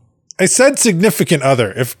we'll... I said significant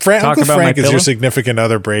other. If Uncle Frank is your significant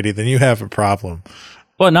other, Brady, then you have a problem.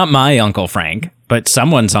 Well, not my Uncle Frank, but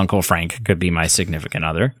someone's Uncle Frank could be my significant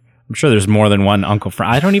other. I'm sure there's more than one Uncle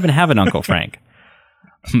Frank. I don't even have an Uncle Frank,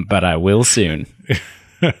 but I will soon.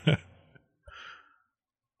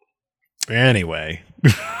 Anyway.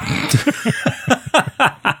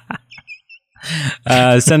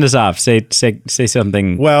 Send us off. Say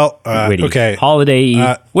something. Witty. Okay.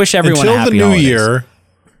 Holiday. Wish everyone a happy until the new holidays. year.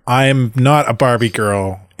 I'm not a Barbie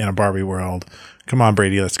girl in a Barbie world. Come on,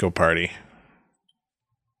 Brady, let's go party.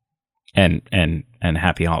 And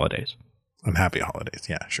happy holidays. And happy holidays.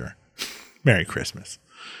 Yeah, sure. Merry Christmas,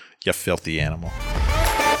 you filthy animal.